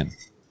the pan.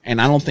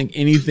 And I don't think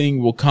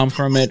anything will come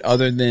from it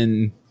other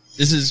than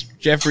this is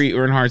Jeffrey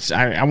Earnhardt's.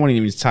 I won't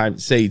even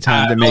say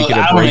time to make it a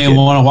break. I don't even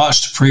want to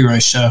watch the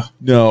pre-race show.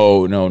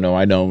 No,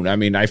 I don't. I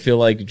mean, I feel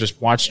like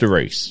just watch the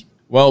race.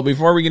 Well,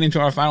 before we get into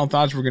our final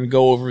thoughts, we're going to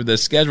go over the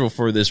schedule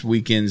for this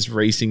weekend's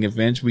racing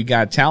events. We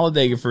got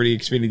Talladega for the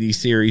Xfinity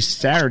Series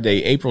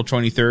Saturday, April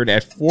 23rd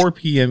at 4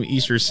 p.m.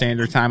 Eastern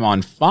Standard Time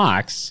on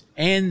Fox.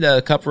 And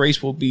the Cup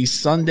race will be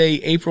Sunday,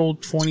 April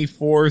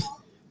 24th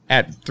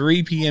at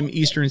 3 p.m.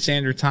 Eastern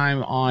Standard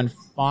Time on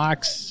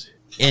Fox.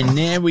 And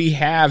then we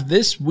have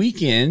this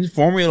weekend,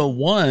 Formula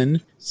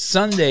One,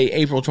 Sunday,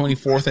 April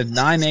 24th at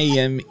 9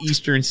 a.m.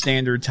 Eastern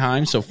Standard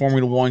Time. So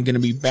Formula One going to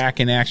be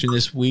back in action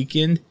this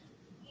weekend.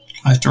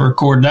 I have to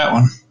record that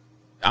one.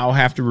 I'll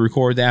have to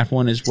record that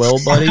one as well,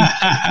 buddy.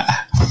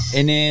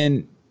 And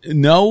then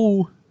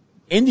no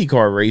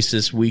IndyCar race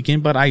this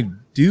weekend, but I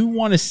do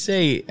want to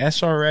say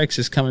SRX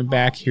is coming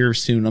back here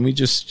soon. Let me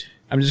just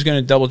I'm just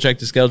going to double check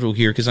the schedule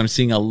here because I'm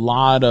seeing a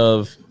lot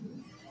of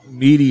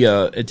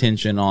media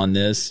attention on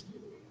this.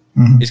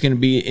 It's going to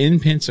be in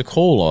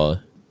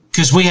Pensacola.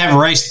 Because we have a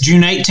race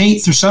June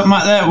 18th or something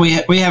like that.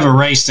 We have a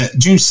race at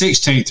June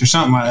 16th or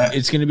something like that.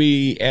 It's going to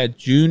be at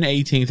June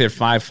 18th at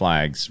Five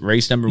Flags,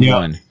 race number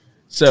 1.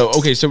 So,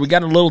 okay, so we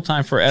got a little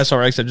time for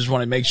SRX. I just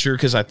want to make sure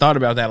because I thought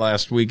about that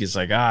last week. It's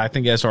like, I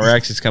think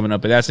SRX is coming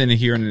up, but that's in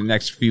here in the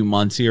next few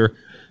months here.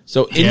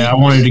 So I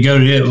wanted to go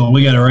to it. Well,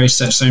 we got a race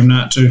that same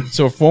night too.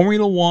 So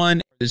Formula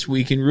One this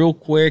weekend, real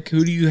quick.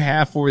 Who do you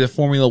have for the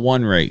Formula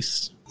One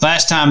race?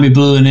 Last time he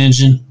blew an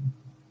engine.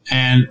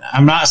 And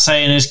I'm not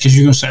saying this because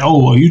you're going to say,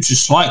 "Oh, well, you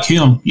just like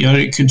him."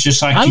 It could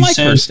just like you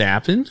said.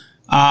 Verstappen.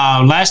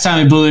 Last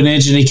time he blew an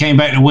engine, he came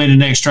back to win the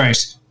next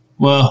race.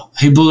 Well,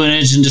 he blew an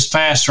engine this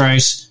past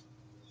race.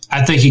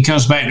 I think he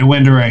comes back to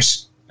win the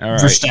race. All right.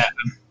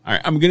 Verstappen. All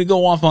right, I'm going to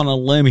go off on a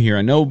limb here.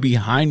 I know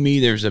behind me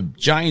there's a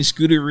giant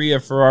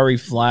Scuderia Ferrari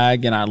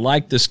flag, and I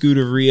like the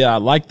Scuderia. I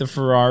like the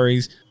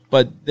Ferraris,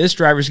 but this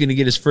driver's going to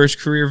get his first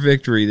career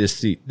victory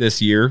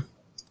this year,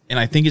 and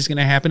I think it's going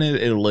to happen in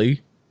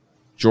Italy.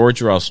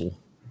 George Russell.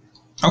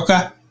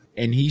 Okay.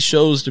 And he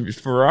shows the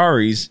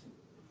Ferraris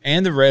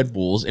and the Red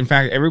Bulls, in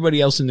fact,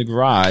 everybody else in the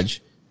garage,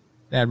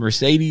 that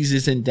Mercedes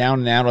isn't down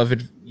and out of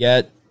it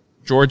yet.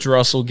 George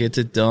Russell gets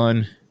it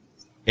done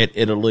at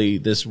Italy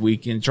this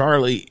weekend.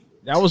 Charlie,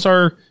 that was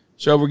our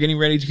show. We're getting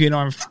ready to get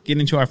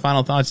into our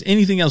final thoughts.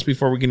 Anything else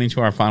before we get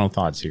into our final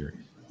thoughts here?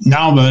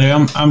 No, buddy.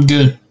 I'm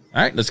good.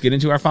 All right, let's get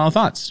into our final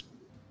thoughts.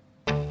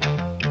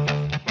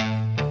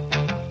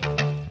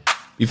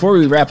 Before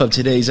we wrap up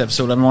today's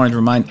episode, I wanted to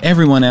remind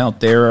everyone out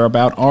there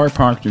about our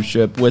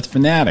partnership with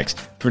Fanatics.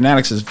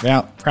 Fanatics is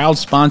a proud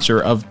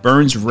sponsor of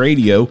Burns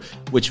Radio,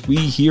 which we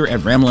here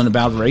at Ramblin'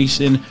 About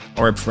Racing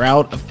are a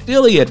proud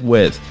affiliate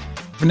with.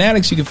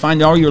 Fanatics, you can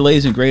find all your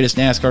latest and greatest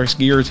NASCAR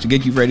gears to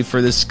get you ready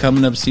for this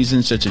coming up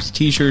season, such as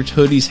t-shirts,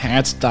 hoodies,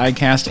 hats,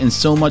 diecast, and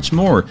so much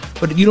more.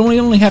 But you don't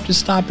only have to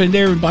stop in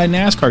there and buy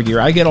NASCAR gear.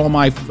 I get all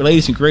my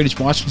latest and greatest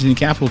Washington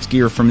Capitals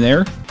gear from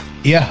there.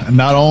 Yeah,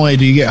 not only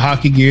do you get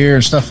hockey gear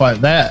and stuff like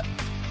that,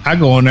 I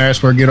go in there,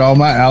 that's where I get all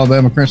my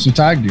Alabama Crimson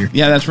Tide gear.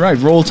 Yeah, that's right.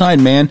 Roll Tide,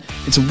 man.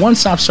 It's a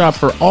one-stop shop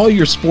for all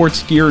your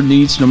sports gear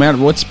needs, no matter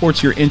what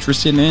sports you're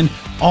interested in.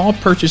 All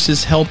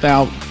purchases help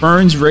out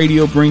Burns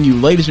Radio, bring you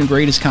latest and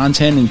greatest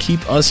content, and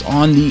keep us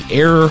on the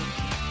air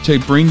to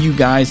bring you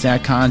guys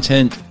that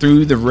content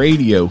through the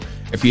radio.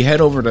 If you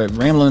head over to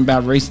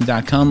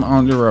ramblinaboutracing.com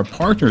under our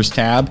partners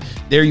tab,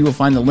 there you will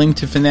find the link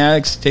to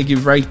Fanatics. Take you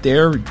right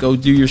there. Go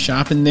do your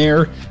shopping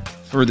there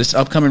for this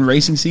upcoming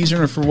racing season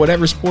or for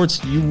whatever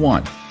sports you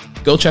want.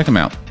 Go check them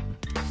out.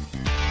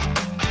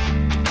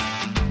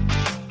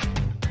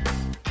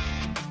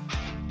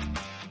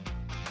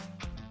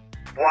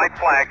 White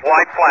flag,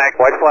 white flag,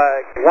 white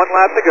flag. 1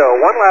 lap to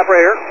go. 1 lap right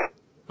here.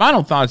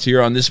 Final thoughts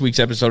here on this week's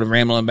episode of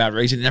Ramblin' About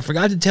Racing. And I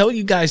forgot to tell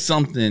you guys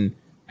something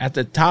at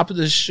the top of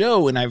the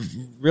show, and I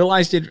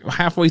realized it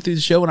halfway through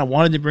the show, and I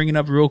wanted to bring it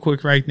up real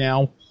quick right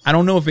now. I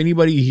don't know if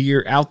anybody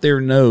here out there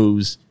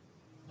knows,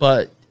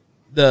 but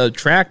the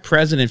track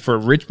president for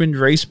Richmond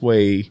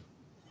Raceway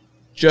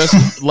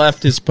just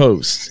left his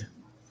post.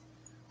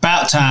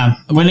 About time.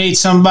 We need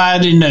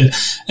somebody new.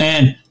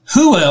 And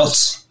who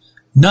else?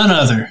 None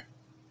other.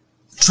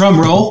 Drum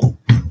roll.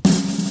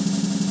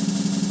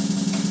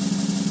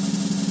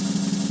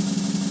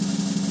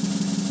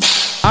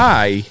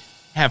 I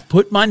have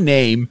put my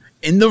name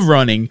in the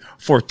running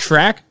for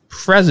track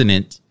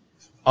president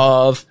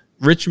of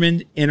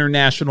Richmond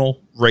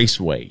International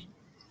Raceway.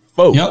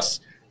 Folks, yep.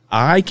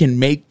 I can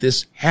make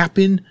this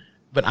happen,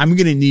 but I'm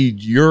going to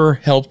need your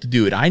help to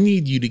do it. I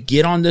need you to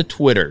get on the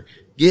Twitter,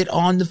 get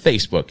on the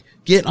Facebook,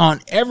 get on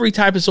every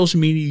type of social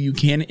media you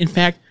can. In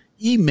fact,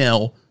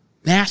 email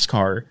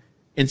NASCAR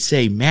and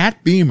say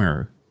Matt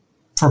Beamer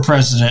for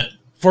president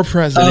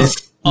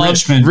of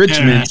Richmond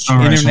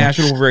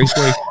International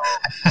Raceway.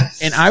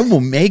 And I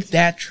will make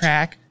that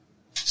track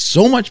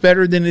so much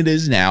better than it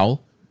is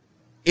now.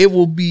 It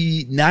will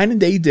be night and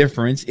day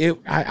difference.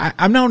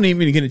 I'm not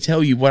even going to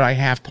tell you what I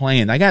have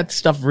planned. I got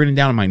stuff written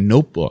down in my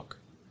notebook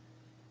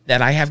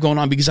that I have going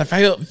on because I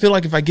feel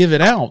like if I give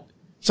it out,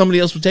 somebody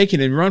else will take it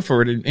and run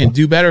for it and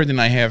do better than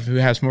I have, who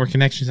has more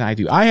connections than I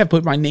do. I have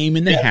put my name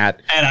in the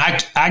hat. And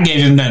I gave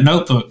him that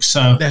notebook.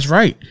 So that's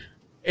right.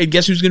 And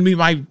guess who's going to be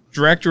my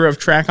director of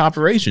track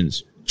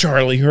operations?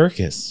 Charlie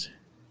Herkus.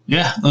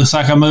 Yeah, looks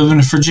like I'm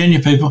moving to Virginia,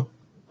 people.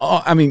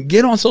 Oh, I mean,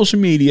 get on social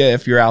media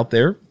if you're out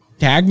there.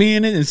 Tag me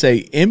in it and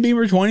say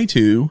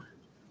MBeamer22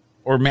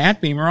 or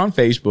Matt Beamer on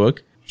Facebook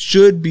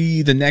should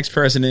be the next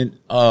president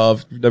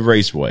of the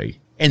raceway.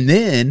 And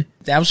then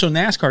that will show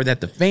NASCAR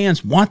that the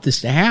fans want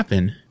this to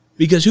happen,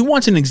 because who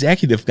wants an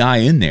executive guy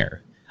in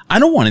there? I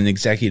don't want an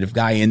executive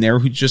guy in there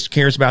who just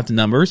cares about the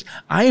numbers.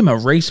 I am a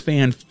race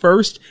fan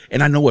first,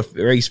 and I know what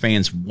race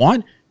fans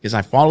want because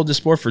I followed the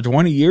sport for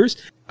 20 years.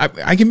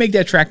 I can make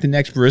that track the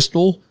next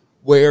Bristol.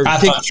 Where I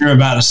thought you were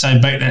about to say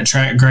make that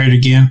track great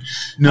again.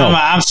 No,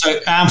 I'm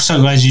so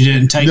glad you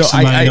didn't take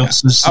somebody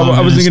else's.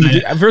 I was going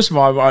to do. First of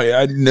all, no.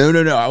 I'm going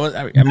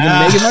to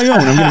make it my own.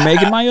 I'm going to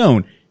make it my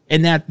own.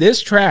 and that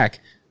this track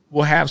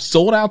will have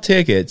sold out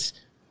tickets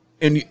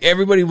and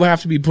everybody will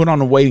have to be put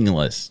on a waiting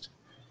list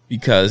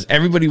because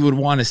everybody would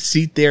want a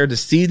seat there to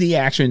see the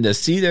action, to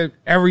see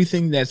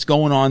everything that's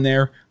going on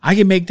there. I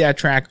can make that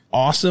track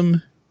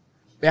awesome,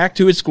 back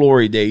to its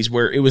glory days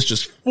where it was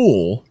just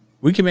full.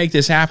 We can make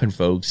this happen,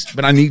 folks,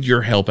 but I need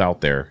your help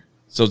out there.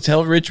 So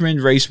tell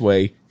Richmond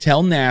Raceway,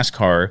 tell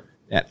NASCAR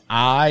that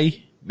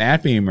I,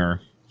 Matt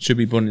Beamer, should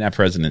be put in that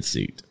president's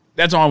seat.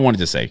 That's all I wanted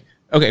to say.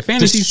 Okay,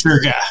 fantasy. This is your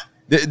guy.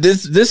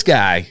 This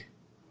guy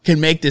can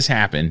make this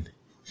happen,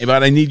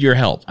 but I need your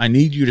help. I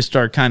need you to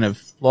start kind of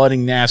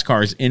flooding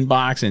NASCAR's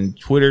inbox and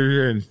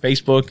Twitter and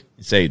Facebook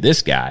and say,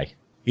 this guy,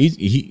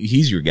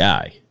 he's your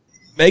guy.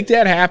 Make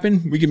that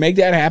happen. We can make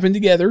that happen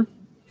together.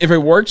 If it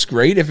works,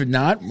 great. If it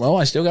not, well,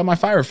 I still got my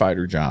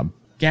firefighter job.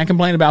 Can't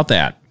complain about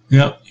that.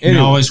 Yep. You can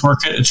always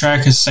work at a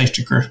track as a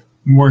safety crew.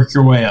 Work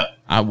your way up.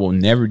 I will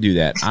never do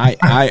that.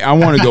 I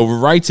want to go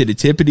right to the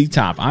tippity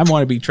top. I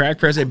want to be track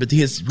president, but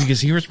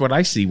because here's what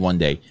I see one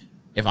day.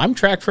 If I'm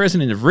track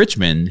president of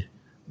Richmond,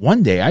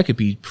 one day I could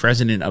be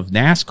president of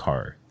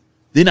NASCAR.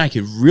 Then I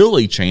could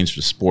really change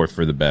the sport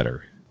for the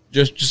better.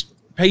 Just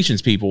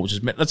patience, people.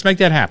 Let's make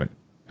that happen.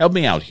 Help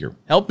me out here.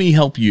 Help me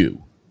help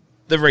you,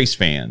 the race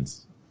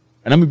fans.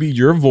 And I'm going to be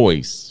your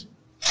voice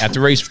at the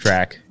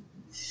racetrack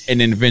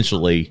and then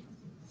eventually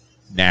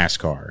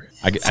NASCAR.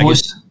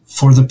 Voice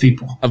for the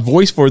people. A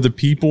voice for the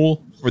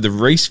people, for the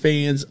race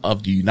fans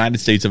of the United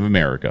States of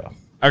America.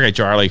 Okay,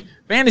 Charlie.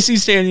 Fantasy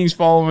standings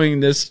following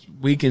this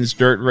weekend's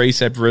dirt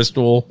race at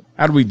Bristol.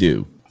 How do we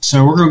do?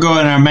 So we're going to go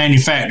in our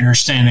manufacturer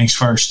standings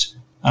first.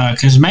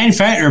 Because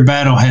manufacturer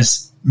battle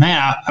has,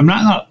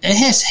 it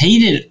has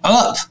heated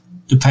up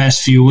the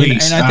past few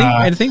weeks. And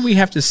I think we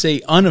have to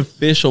say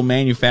unofficial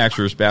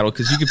manufacturers battle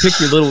because you can pick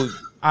your little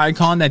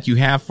icon that you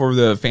have for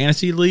the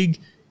fantasy league.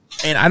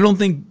 And I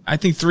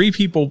think three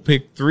people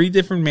picked three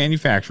different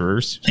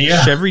manufacturers: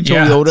 Chevy,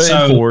 Toyota,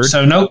 and Ford.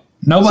 So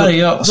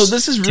nobody else. So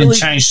this is really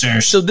can change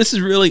theirs. So this is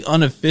really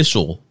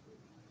unofficial.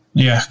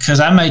 Yeah,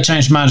 because I may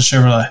change mine to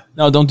Chevrolet.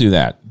 No, don't do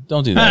that.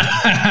 Don't do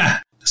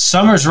that.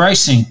 Summers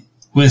Racing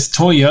with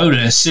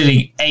Toyota is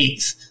sitting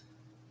 8th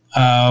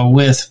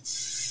with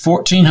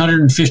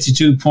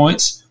 1,452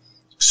 points.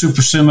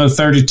 Super Sumo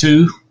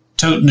 32,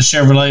 toting the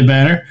Chevrolet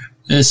banner,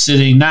 is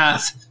sitting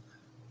 9th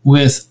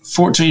with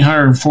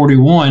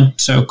 1,441.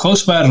 So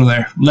close battle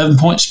there,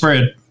 11-point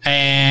spread.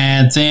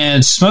 And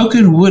then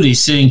Smokin' Woody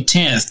sitting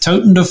 10th,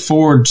 toting the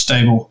Ford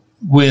stable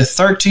with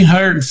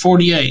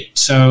 1,348.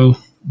 So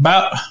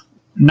about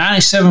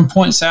 97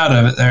 points out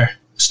of it there.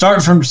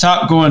 Starting from the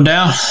top going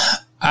down,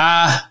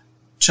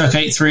 Chuck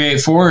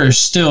 8384 is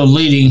still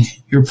leading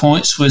your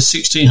points with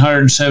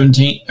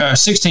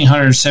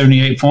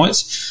 1,678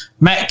 points.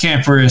 Matt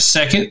Camper is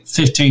second,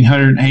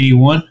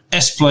 1,581.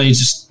 S-Blades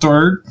is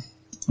third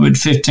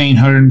with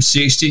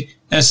 1,560.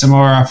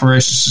 SMR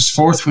Operations is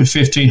fourth with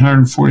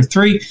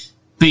 1,543.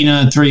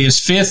 B93 is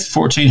fifth,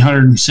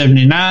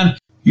 1,479.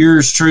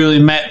 Yours truly,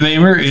 Matt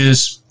Beamer,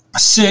 is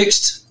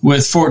sixth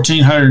with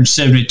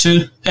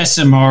 1,472.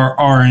 SMR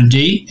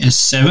R&D is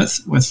seventh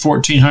with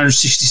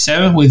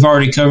 1,467. We've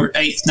already covered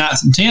 8th,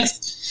 9th, and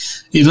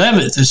 10th.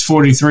 11th is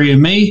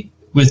 43andMe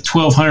with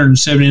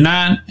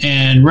 1,279.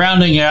 And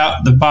rounding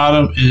out the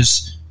bottom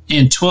is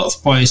in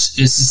 12th place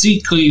is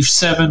Z-Cleave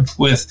 7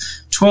 with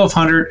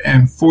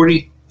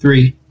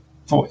 1,243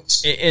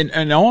 points.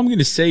 And all I'm going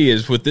to say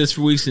is with this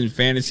week's in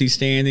fantasy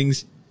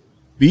standings,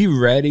 be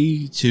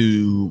ready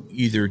to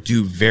either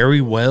do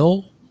very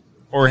well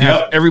or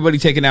have everybody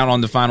taken out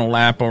on the final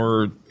lap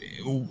or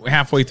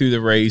halfway through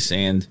the race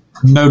and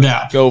no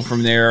doubt go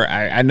from there.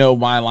 I know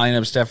my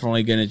lineup's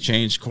definitely going to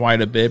change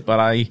quite a bit, but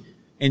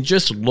and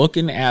just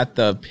looking at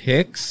the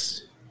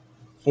picks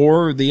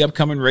for the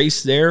upcoming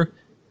race there,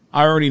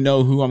 I already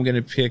know who I'm going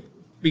to pick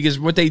because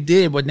what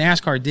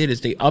NASCAR did is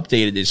they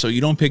updated it so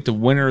you don't pick the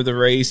winner of the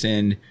race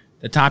and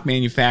the top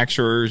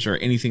manufacturers or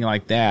anything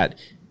like that.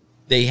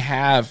 They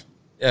have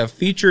a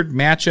featured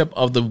matchup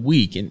of the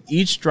week, and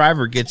each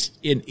driver gets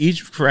in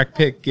each correct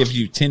pick gives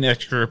you 10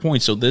 extra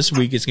points. So this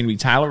week it's going to be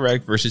Tyler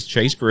Reddick versus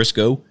Chase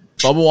Briscoe,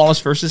 Bubba Wallace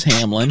versus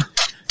Hamlin,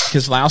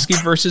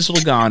 Keselowski versus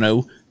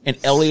Logano, and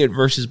Elliott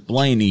versus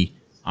Blaney.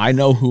 I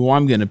know who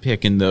I'm going to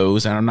pick in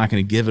those, and I'm not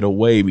going to give it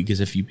away because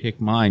if you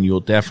pick mine, you'll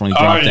definitely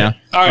drop down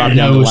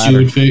the ladder.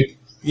 You would pick.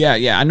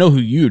 Yeah, I know who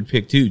you would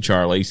pick too,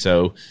 Charlie.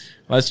 So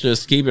let's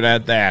just keep it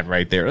at that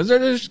right there. Let's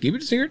just keep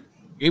it a secret.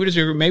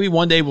 Maybe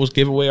one day we'll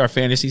give away our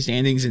fantasy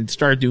standings and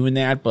start doing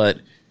that, but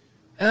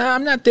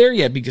I'm not there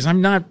yet because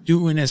I'm not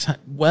doing as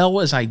well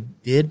as I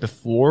did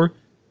before.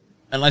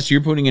 Unless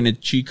you're putting in a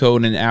cheat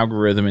code and an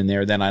algorithm in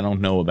there that I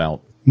don't know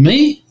about.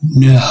 Me?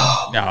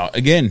 No. No.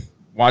 Again,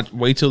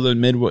 wait till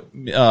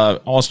the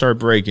All-Star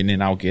break and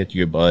then I'll get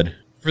you, bud.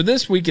 For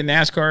this week in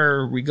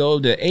NASCAR, we go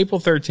to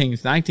April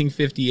 13th,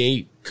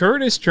 1958.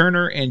 Curtis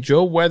Turner and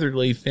Joe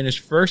Weatherly finished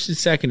first and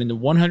second in the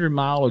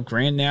 100-mile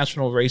Grand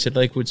National race at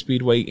Lakewood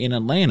Speedway in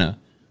Atlanta.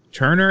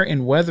 Turner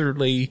and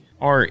Weatherly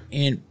are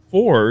in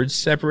Fords,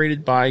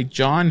 separated by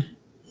John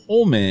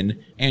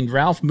Holman and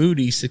Ralph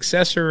Moody,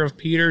 successor of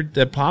Peter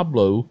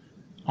DePablo,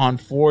 on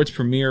Ford's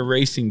premier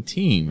racing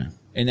team,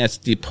 and that's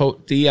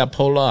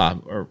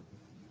Diapola, or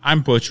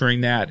I'm butchering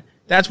that.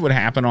 That's what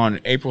happened on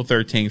April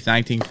 13th,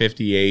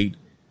 1958.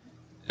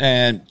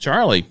 And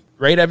Charlie,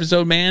 great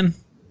episode, man.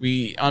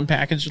 We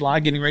unpackaged a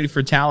lot, getting ready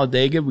for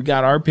Talladega. We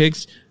got our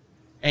picks.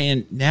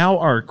 And now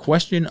our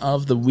question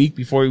of the week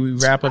before we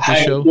wrap up the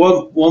show.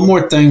 One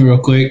more thing real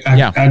quick.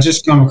 I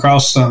just come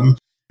across something.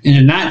 In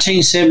the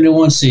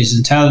 1971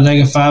 season,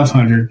 Talladega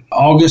 500,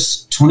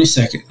 August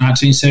 22nd,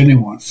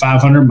 1971,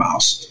 500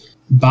 miles.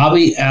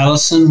 Bobby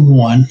Allison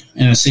won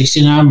in a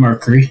 69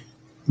 Mercury.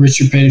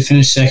 Richard Petty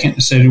finished second in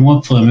a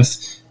 71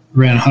 Plymouth,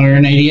 ran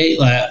 188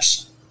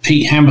 laps.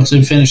 Pete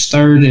Hamilton finished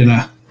third in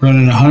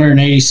running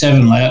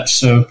 187 laps.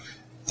 So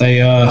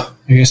they, I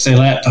guess they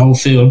lapped the whole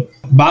field.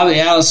 Bobby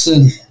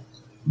Allison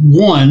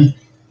won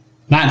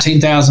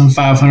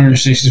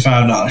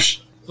 $19,565.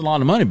 That's a lot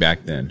of money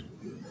back then.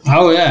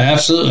 Oh, yeah,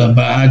 absolutely.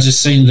 But I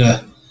just seen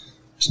the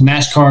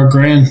NASCAR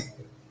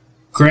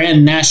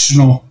Grand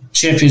National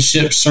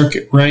Championship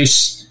Circuit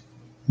Race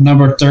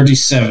number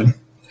 37.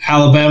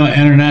 Alabama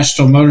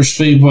International Motor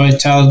Speedway,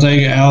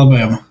 Talladega,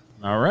 Alabama.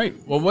 All right.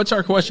 Well, what's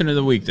our question of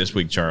the week this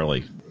week,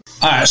 Charlie?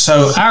 All right.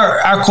 So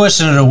our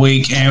question of the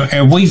week,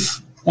 and we've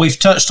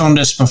touched on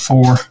this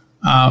before,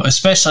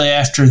 especially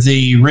after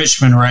the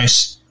Richmond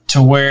race,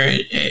 to where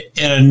it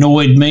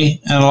annoyed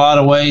me in a lot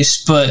of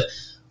ways. But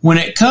when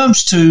it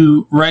comes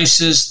to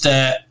races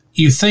that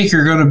you think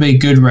are going to be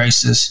good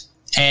races,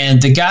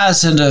 and the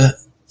guys in the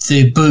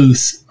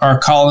booth are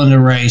calling the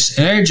race,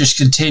 and they're just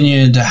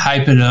continuing to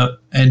hype it up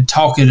and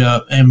talk it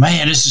up, and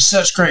man, this is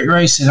such great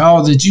racing.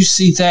 Oh, did you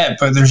see that?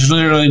 But there's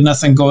literally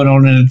nothing going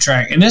on in the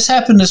track. And this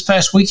happened this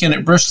past weekend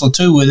at Bristol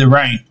too with the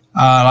rain.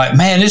 Like,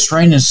 man, it's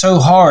raining so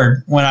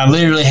hard, when I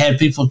literally had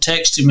people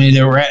texting me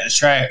that were at the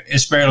track,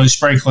 it's barely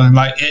sprinkling.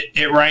 Like,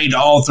 it rained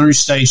all through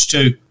stage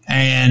 2,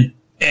 and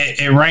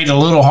it rained a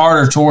little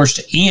harder towards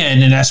the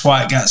end, and that's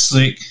why it got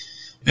slick.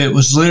 It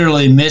was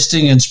literally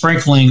misting and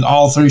sprinkling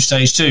all through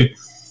stage 2.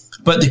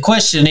 But the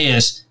question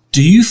is,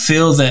 do you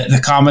feel that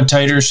the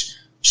commentators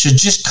should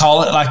just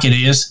call it like it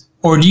is?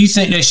 Or do you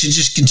think they should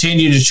just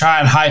continue to try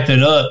and hype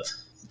it up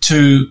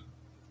to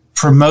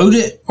promote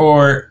it?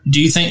 Or do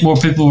you think more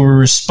people will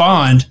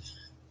respond?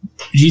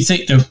 Do you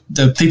think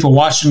the people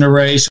watching the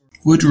race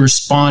would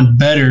respond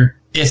better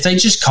if they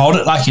just called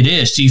it like it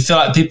is? Do you feel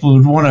like people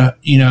would want to,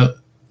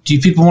 do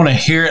people want to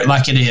hear it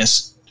like it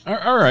is?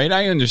 All right,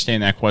 I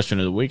understand that question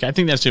of the week. I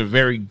think that's a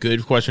very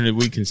good question of the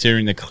week,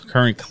 considering the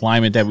current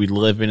climate that we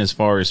live in as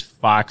far as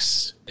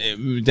Fox.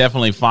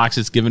 Definitely Fox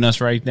is giving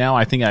us right now.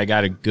 I think I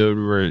got a good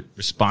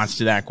response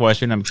to that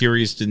question. I'm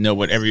curious to know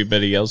what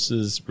everybody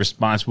else's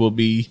response will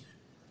be,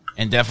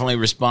 and definitely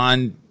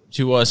respond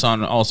to us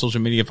on all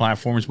social media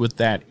platforms with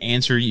that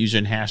answer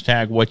using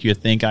hashtag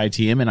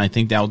 #WhatYouThinkITM, and I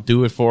think that'll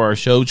do it for our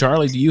show.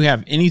 Charlie, do you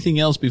have anything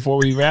else before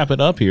we wrap it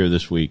up here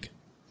this week?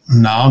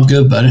 No, I'm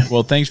good, buddy.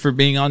 Well, thanks for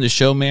being on the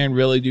show, man.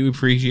 Really do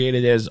appreciate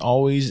it as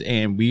always.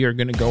 And we are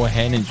going to go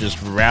ahead and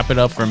just wrap it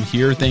up from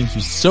here. Thank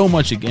you so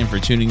much again for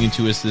tuning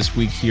into us this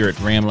week here at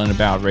Ramblin'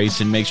 About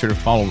Racing. Make sure to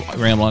follow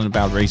Ramblin'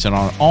 About Racing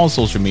on all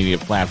social media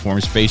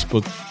platforms,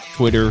 Facebook,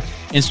 Twitter,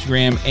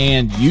 Instagram,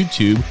 and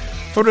YouTube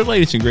for the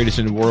latest and greatest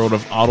in the world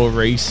of auto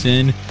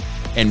racing.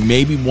 And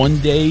maybe one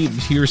day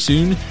here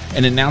soon,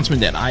 an announcement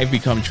that I've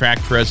become track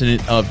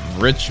president of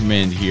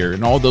Richmond here.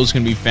 And all those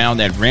can be found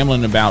at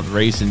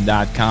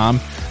ramblingaboutracing.com.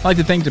 I'd like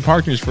to thank the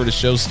partners for the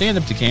show, Stand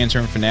Up to Cancer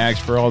and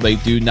Fanatics, for all they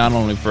do, not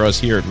only for us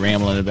here at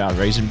Ramblin' About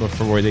Racing, but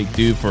for what they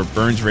do for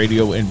Burns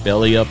Radio and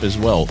Belly Up as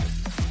well.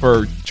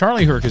 For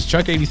Charlie Herkus,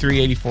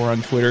 Chuck8384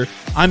 on Twitter,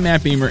 I'm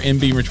Matt Beamer,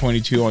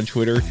 MBeamer22 on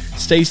Twitter.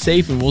 Stay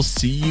safe, and we'll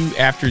see you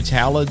after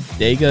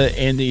Talladega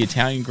and the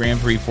Italian Grand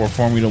Prix for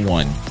Formula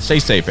One. Stay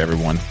safe,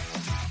 everyone.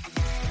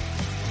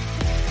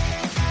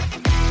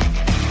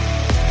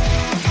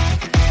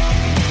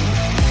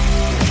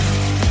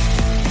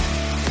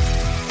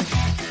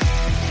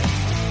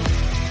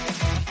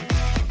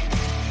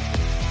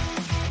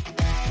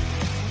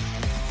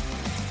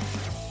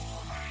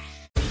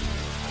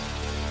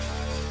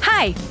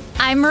 Hi,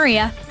 I'm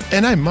Maria.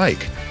 And I'm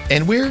Mike.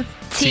 And we're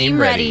Team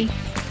Ready.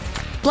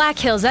 Black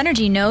Hills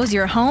Energy knows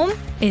your home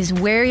is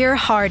where your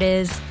heart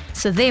is,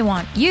 so they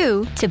want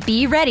you to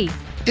be ready.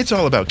 It's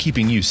all about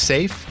keeping you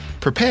safe,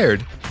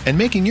 prepared, and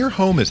making your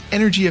home as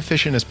energy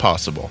efficient as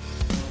possible.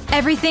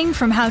 Everything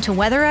from how to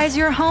weatherize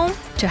your home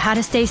to how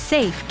to stay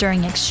safe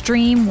during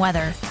extreme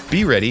weather.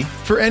 Be ready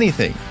for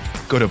anything.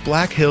 Go to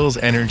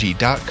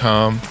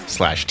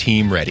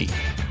blackhillsenergy.com/teamready.